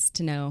is nice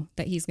to know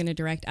that He's going to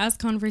direct as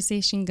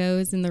conversation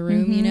goes in the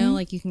room,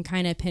 like you can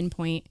kind of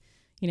pinpoint,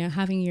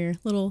 having your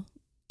little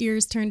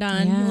ears turned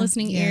on,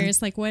 listening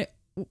ears, like what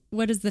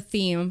is the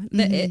theme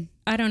that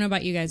I don't know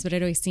about you guys, but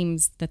it always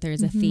seems that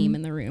there's a theme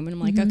in the room. And I'm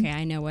like, okay,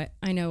 I know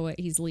what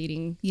He's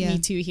leading me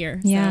to here.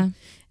 So Yeah.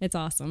 it's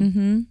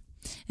awesome.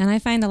 And I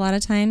find a lot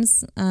of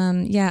times,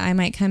 I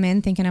might come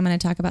in thinking I'm going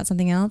to talk about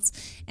something else.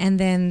 And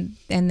then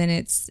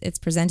it's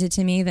presented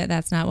to me that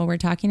that's not what we're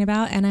talking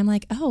about. And I'm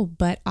like, oh,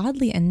 but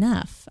oddly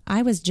enough,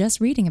 I was just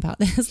reading about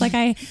this. Like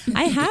I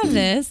have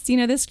this,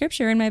 this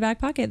scripture in my back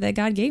pocket that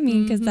God gave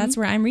me because that's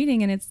where I'm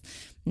reading, and it's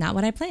not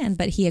what I planned,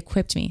 but he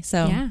equipped me.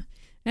 So yeah.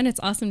 And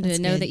it's awesome to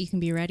know good. that you can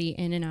be ready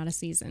in and out of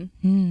season.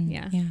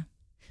 Yeah.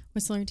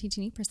 What's the Lord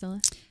teaching you,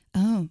 Priscilla?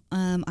 Oh,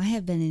 I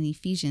have been in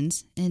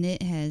Ephesians, and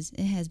it has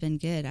been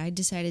good. I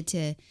decided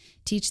to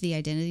teach the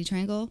identity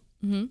triangle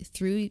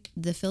through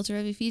the filter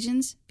of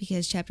Ephesians,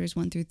 because chapters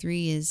 1 through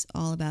 3 is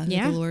all about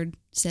who the Lord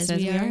says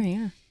we are.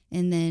 Yeah.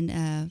 And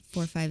then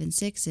 4, 5, and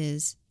 6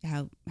 is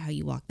how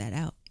you walk that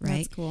out, right?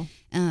 That's cool.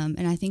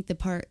 And I think the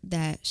part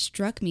that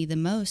struck me the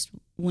most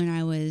when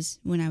I was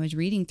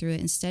reading through it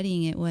and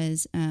studying it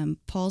was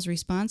Paul's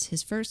response.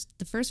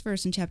 The first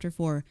verse in chapter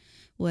 4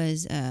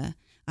 was,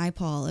 I,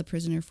 Paul, a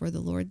prisoner for the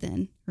Lord,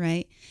 then,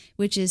 right?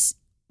 Which is,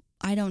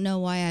 I don't know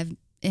why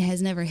it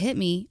has never hit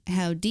me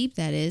how deep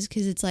that is,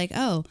 because it's like,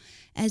 oh,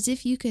 as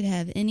if you could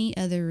have any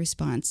other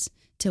response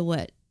to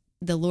what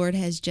the Lord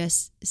has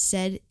just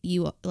said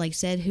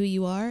who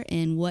you are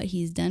and what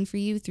he's done for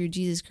you through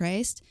Jesus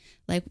Christ.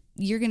 Like,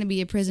 you're going to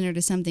be a prisoner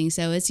to something.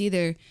 So it's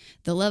either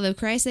the love of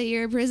Christ that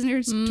you're a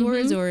prisoner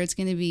towards, or it's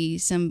going to be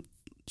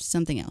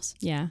something else.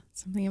 Yeah.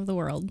 Something of the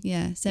world.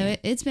 Yeah. So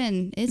it's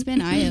been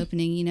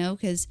eye-opening,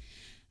 because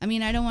I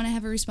mean, I don't want to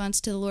have a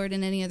response to the Lord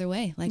in any other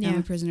way. Like, I'm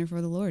a prisoner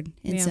for the Lord.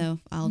 And so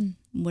I'll,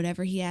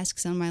 whatever he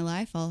asks on my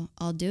life,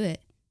 I'll do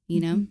it,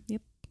 know?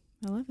 Yep.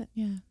 I love it.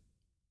 Yeah.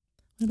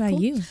 What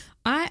about you?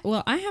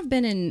 I have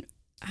been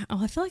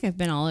I feel like I've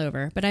been all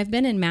over, but I've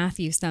been in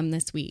Matthew some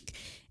this week.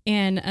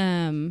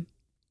 And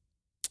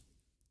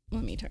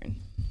let me turn.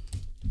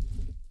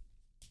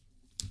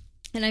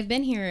 And I've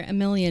been here a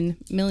million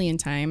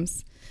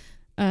times.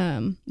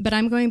 But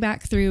I'm going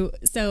back through,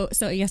 so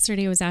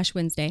yesterday was Ash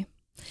Wednesday.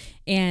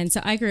 And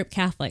so I grew up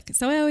Catholic.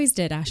 So I always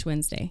did Ash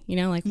Wednesday,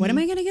 what am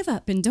I going to give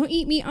up? And don't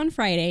eat meat on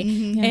Friday.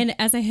 Yeah. And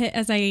as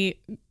I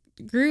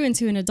grew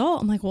into an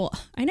adult, I'm like, well,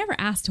 I never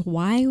asked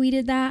why we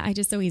did that. I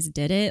just always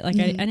did it. Like,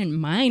 I didn't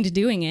mind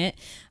doing it.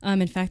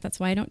 In fact, that's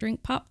why I don't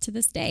drink pop to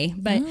this day.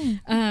 But,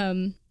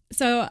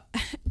 so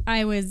I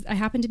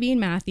happened to be in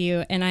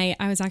Matthew, and I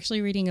was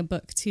actually reading a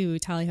book too,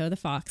 Tally Ho the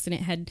Fox, and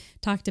it had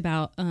talked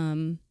about,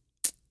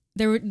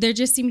 there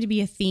just seemed to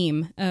be a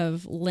theme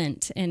of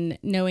Lent and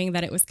knowing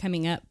that it was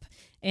coming up.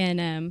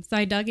 And, so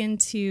I dug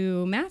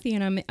into Matthew,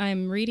 and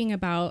I'm reading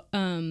about,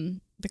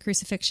 the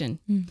crucifixion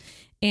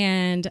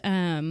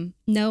and,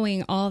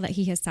 knowing all that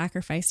he has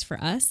sacrificed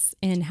for us,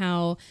 and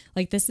how,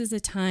 like, this is a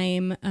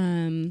time,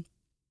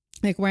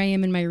 like where I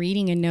am in my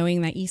reading, and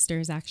knowing that Easter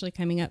is actually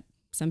coming up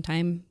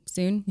sometime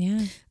soon.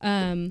 Yeah.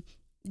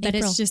 That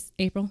April. It's just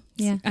April.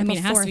 Yeah. I mean,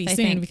 it has 4th, to be I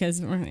soon think.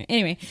 because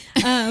anyway.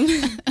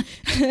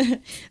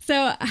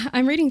 So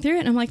I'm reading through it,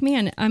 and I'm like,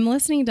 man, I'm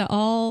listening to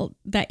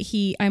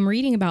I'm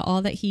reading about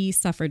all that he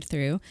suffered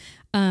through,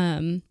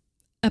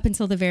 up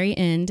until the very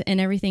end, and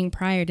everything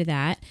prior to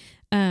that.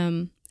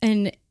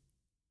 And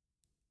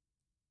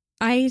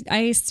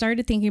I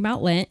started thinking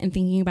about Lent and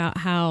thinking about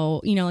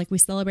how, like, we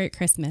celebrate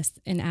Christmas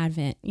and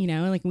Advent,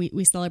 like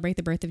we celebrate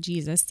the birth of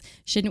Jesus.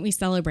 Shouldn't we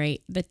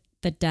celebrate the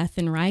death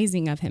and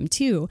rising of him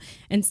too?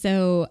 And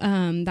so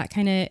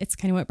it's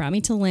kind of what brought me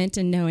to Lent,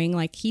 and knowing,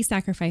 like, he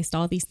sacrificed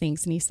all these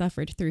things and he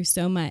suffered through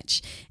so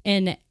much.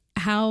 And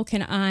how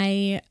can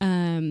I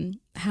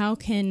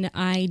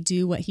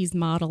do what he's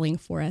modeling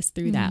for us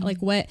through that?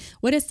 Like, what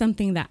is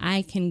something that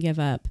I can give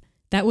up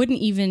that wouldn't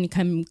even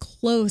come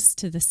close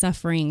to the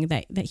suffering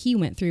that he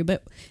went through?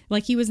 But,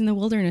 like, he was in the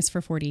wilderness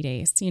for 40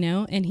 days,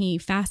 and he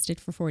fasted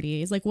for 40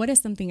 days. Like, what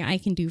is something I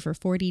can do for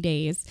 40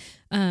 days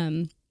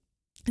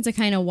to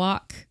kind of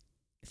walk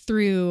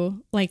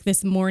through, like,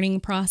 this mourning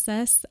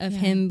process of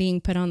him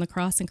being put on the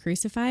cross and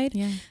crucified?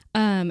 Yeah.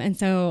 And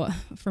so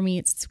for me,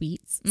 it's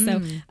sweets.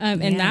 So,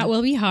 and that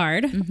will be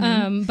hard.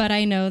 But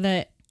I know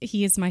that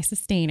he is my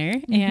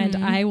sustainer, and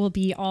I will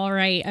be all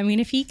right. I mean,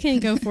 if he can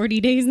go 40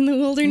 days in the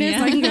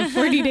wilderness, I can go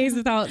 40 days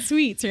without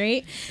sweets,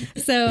 right?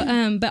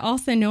 So, but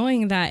also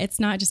knowing that it's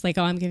not just like,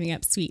 oh, I'm giving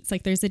up sweets.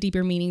 Like, there's a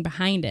deeper meaning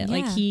behind it.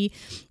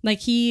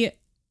 Yeah.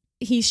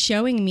 He's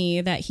showing me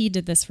that he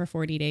did this for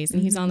 40 days,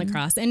 and he's on the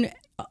cross. And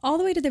all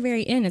the way to the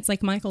very end, it's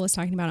like Michael was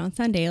talking about on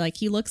Sunday. Like,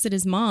 he looks at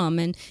his mom,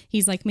 and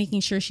he's like making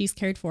sure she's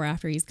cared for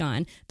after he's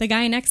gone. The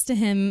guy next to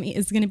him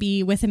is going to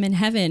be with him in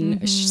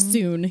heaven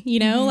soon,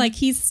 like,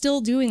 he's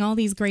still doing all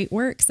these great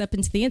works up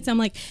into the end. So I'm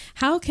like,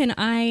 how can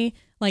I,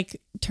 like,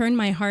 turn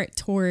my heart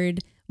toward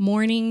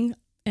mourning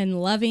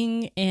and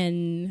loving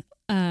and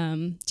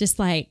just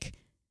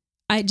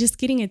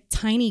getting a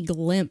tiny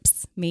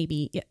glimpse,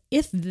 maybe,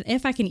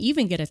 if I can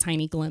even get a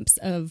tiny glimpse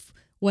of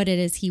what it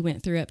is he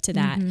went through up to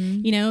that,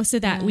 so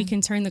that we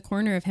can turn the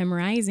corner of him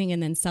rising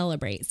and then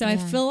celebrate. So I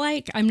feel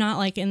like I'm not,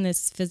 like, in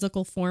this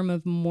physical form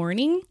of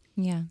mourning,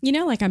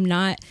 like, I'm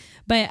not,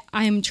 but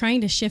I'm trying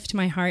to shift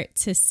my heart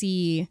to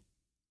see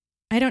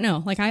I don't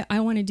know. Like I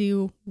want to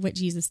do what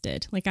Jesus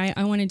did. Like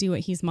I want to do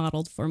what he's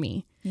modeled for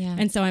me. Yeah.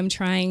 And so I'm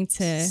trying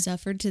to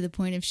suffered to the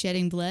point of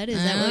shedding blood.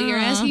 Is that what you're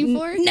asking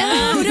for?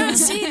 No, don't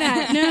say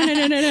that.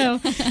 No.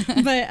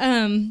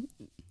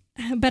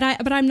 But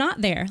I'm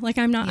not there. Like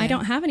I'm not, I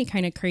don't have any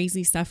kind of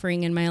crazy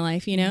suffering in my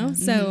life, you know?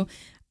 So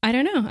I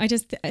don't know. I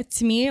just,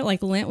 to me,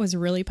 like Lent was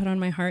really put on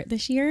my heart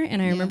this year.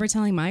 And I remember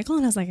telling Michael,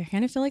 and I was like, I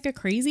kind of feel like a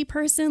crazy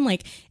person.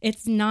 Like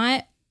it's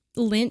not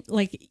Lent,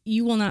 like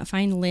you will not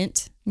find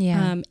Lent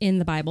in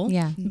the Bible,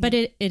 but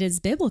it is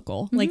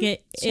biblical. Like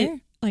it,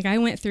 like I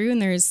went through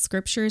and there's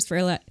scriptures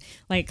for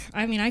like,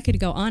 I mean, I could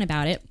go on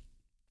about it.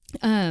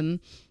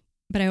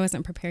 But I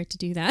wasn't prepared to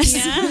do that.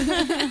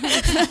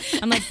 Yeah.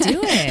 I'm like, do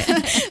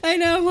it. I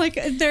know. Like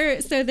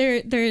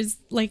there's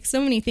like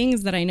so many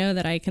things that I know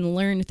that I can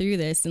learn through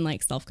this, and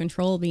like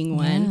self-control being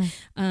one.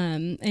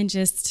 And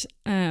just,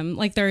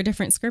 like there are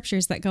different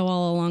scriptures that go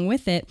all along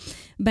with it.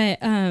 But,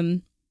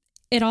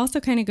 it also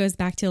kind of goes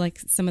back to like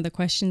some of the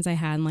questions I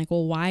had, and like,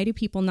 well, why do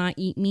people not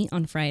eat meat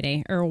on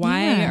Friday, or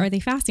why are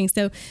they fasting?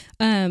 So,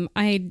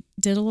 I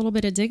did a little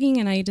bit of digging,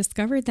 and I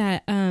discovered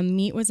that,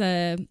 meat was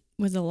a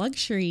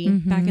luxury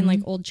back in like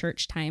old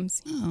church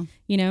times,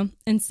 you know?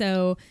 And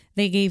so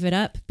they gave it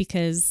up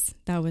because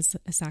that was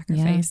a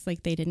sacrifice.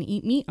 Like they didn't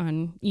eat meat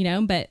on, you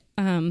know, but,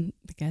 I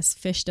guess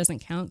fish doesn't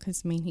count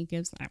because I mean, he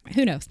gives,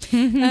 who knows?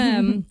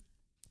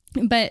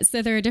 But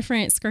so there are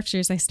different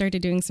scriptures. I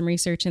started doing some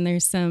research, and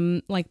there's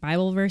some like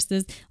Bible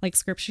verses, like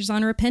scriptures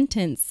on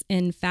repentance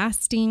and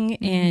fasting,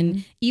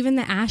 and even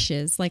the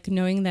ashes, like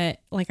knowing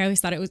that, like I always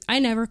thought it was, I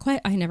never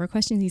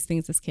questioned these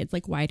things as kids.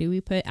 Like, why do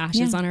we put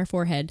ashes on our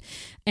forehead?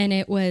 And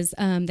it was,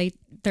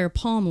 they're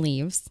palm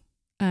leaves.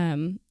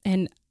 And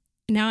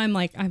now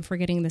I'm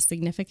forgetting the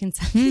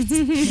significance of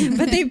it,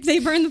 but they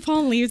burn the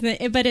palm leaves,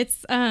 but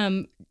it's,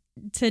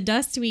 to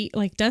dust we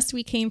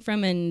came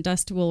from, and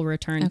dust will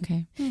return.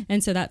 Okay.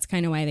 And so that's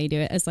kind of why they do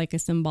it, as like a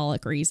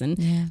symbolic reason.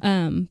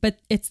 Yeah. But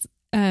it's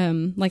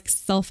like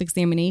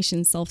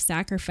self-examination,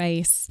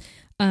 self-sacrifice,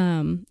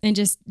 and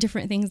just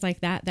different things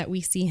like that we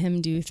see him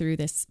do through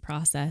this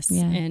process.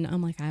 Yeah. And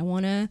I'm like, I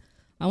want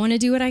to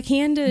do what I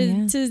can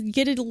to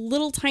get a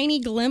little tiny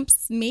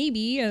glimpse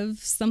maybe of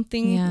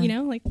something, you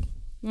know, like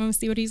I want to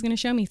see what he's going to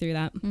show me through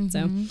that.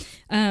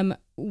 So,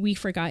 we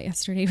forgot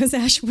yesterday was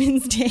Ash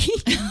Wednesday.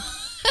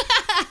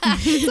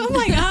 So I'm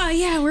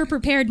like, we're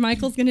prepared.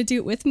 Michael's going to do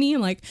it with me.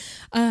 I'm like,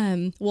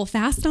 we'll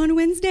fast on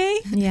Wednesday.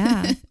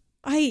 Yeah.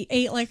 I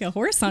ate like a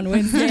horse on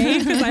Wednesday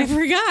because I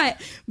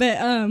forgot. But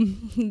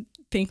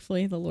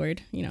thankfully the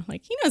Lord, you know,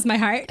 like he knows my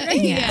heart.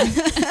 Right? Yeah.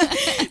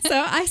 So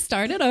I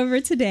started over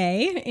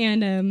today,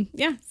 and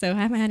so I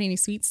haven't had any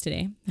sweets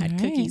today. I had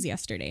cookies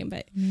yesterday,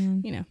 but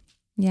you know.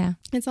 Yeah.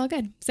 It's all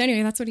good. So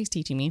anyway, that's what he's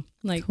teaching me.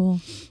 Like,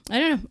 cool. I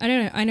don't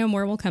know. I know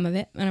more will come of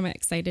it, and I'm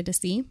excited to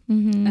see.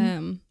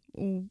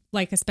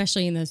 Like,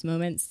 especially in those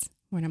moments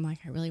when I'm like,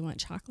 I really want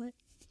chocolate.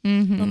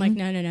 I'm like,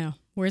 no.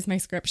 Where's my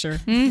scripture?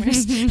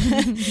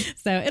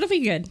 So it'll be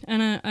good.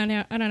 And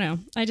I don't know.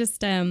 I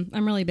just, I'm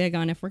really big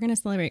on, if we're going to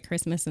celebrate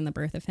Christmas and the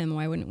birth of him,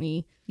 why wouldn't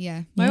we?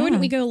 Yeah. Why wouldn't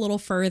we go a little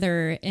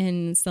further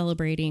in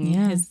celebrating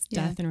his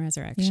death and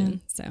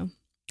resurrection? So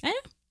I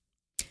don't know.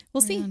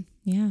 We'll see.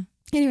 Yeah.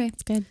 Anyway,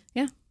 it's good.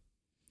 Yeah.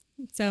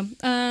 So,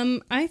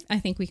 I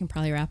think we can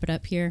probably wrap it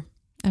up here.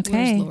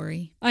 Okay. Where's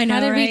Lori? I know. How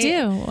did we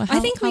do?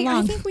 I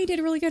think we did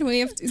really good.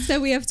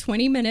 We have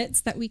 20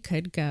 minutes that we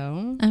could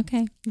go.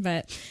 Okay.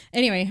 But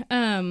anyway,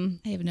 I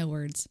have no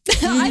words.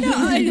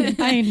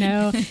 I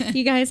know.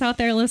 You guys out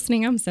there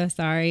listening, I'm so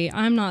sorry.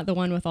 I'm not the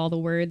one with all the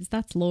words.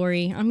 That's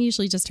Lori. I'm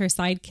usually just her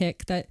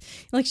sidekick that,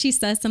 like, she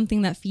says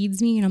something that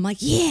feeds me, and I'm like,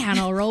 yeah, and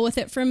I'll roll with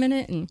it for a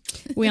minute. And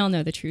we all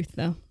know the truth,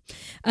 though.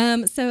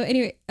 So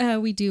anyway,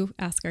 we do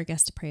ask our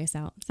guests to pray us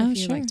out. So if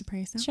you'd like to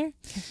pray us out. Sure.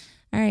 Okay.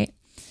 All right.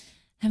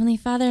 Heavenly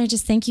Father, I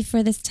just thank you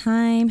for this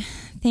time.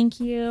 Thank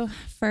you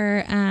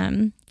for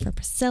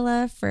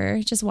Pricilla, for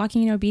just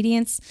walking in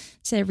obedience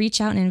to reach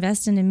out and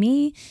invest into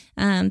me.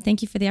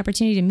 Thank you for the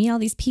opportunity to meet all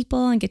these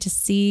people and get to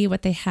see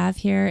what they have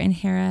here in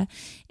Hera.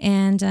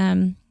 And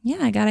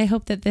God, I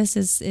hope that this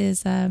is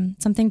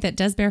something that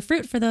does bear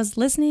fruit for those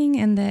listening,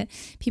 and that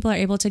people are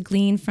able to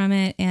glean from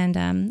it. And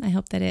I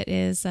hope that it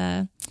is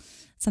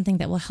something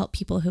that will help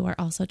people who are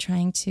also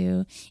trying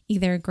to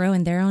either grow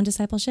in their own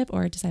discipleship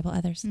or disciple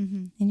others.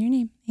 In your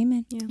name,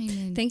 amen. Yeah.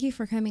 Amen. Thank you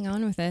for coming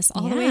on with us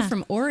all the way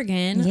from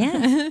Oregon.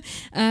 Yeah.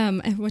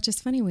 Which is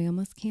funny, we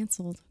almost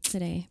canceled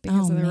today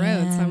because of the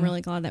road. So I'm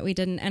really glad that we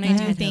didn't. And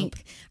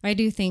I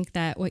do think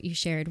that what you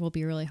shared will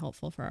be really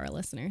helpful for our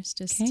listeners,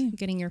 just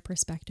getting your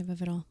perspective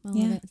of it all. I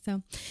love it.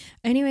 So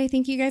anyway,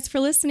 thank you guys for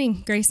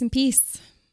listening. Grace and peace.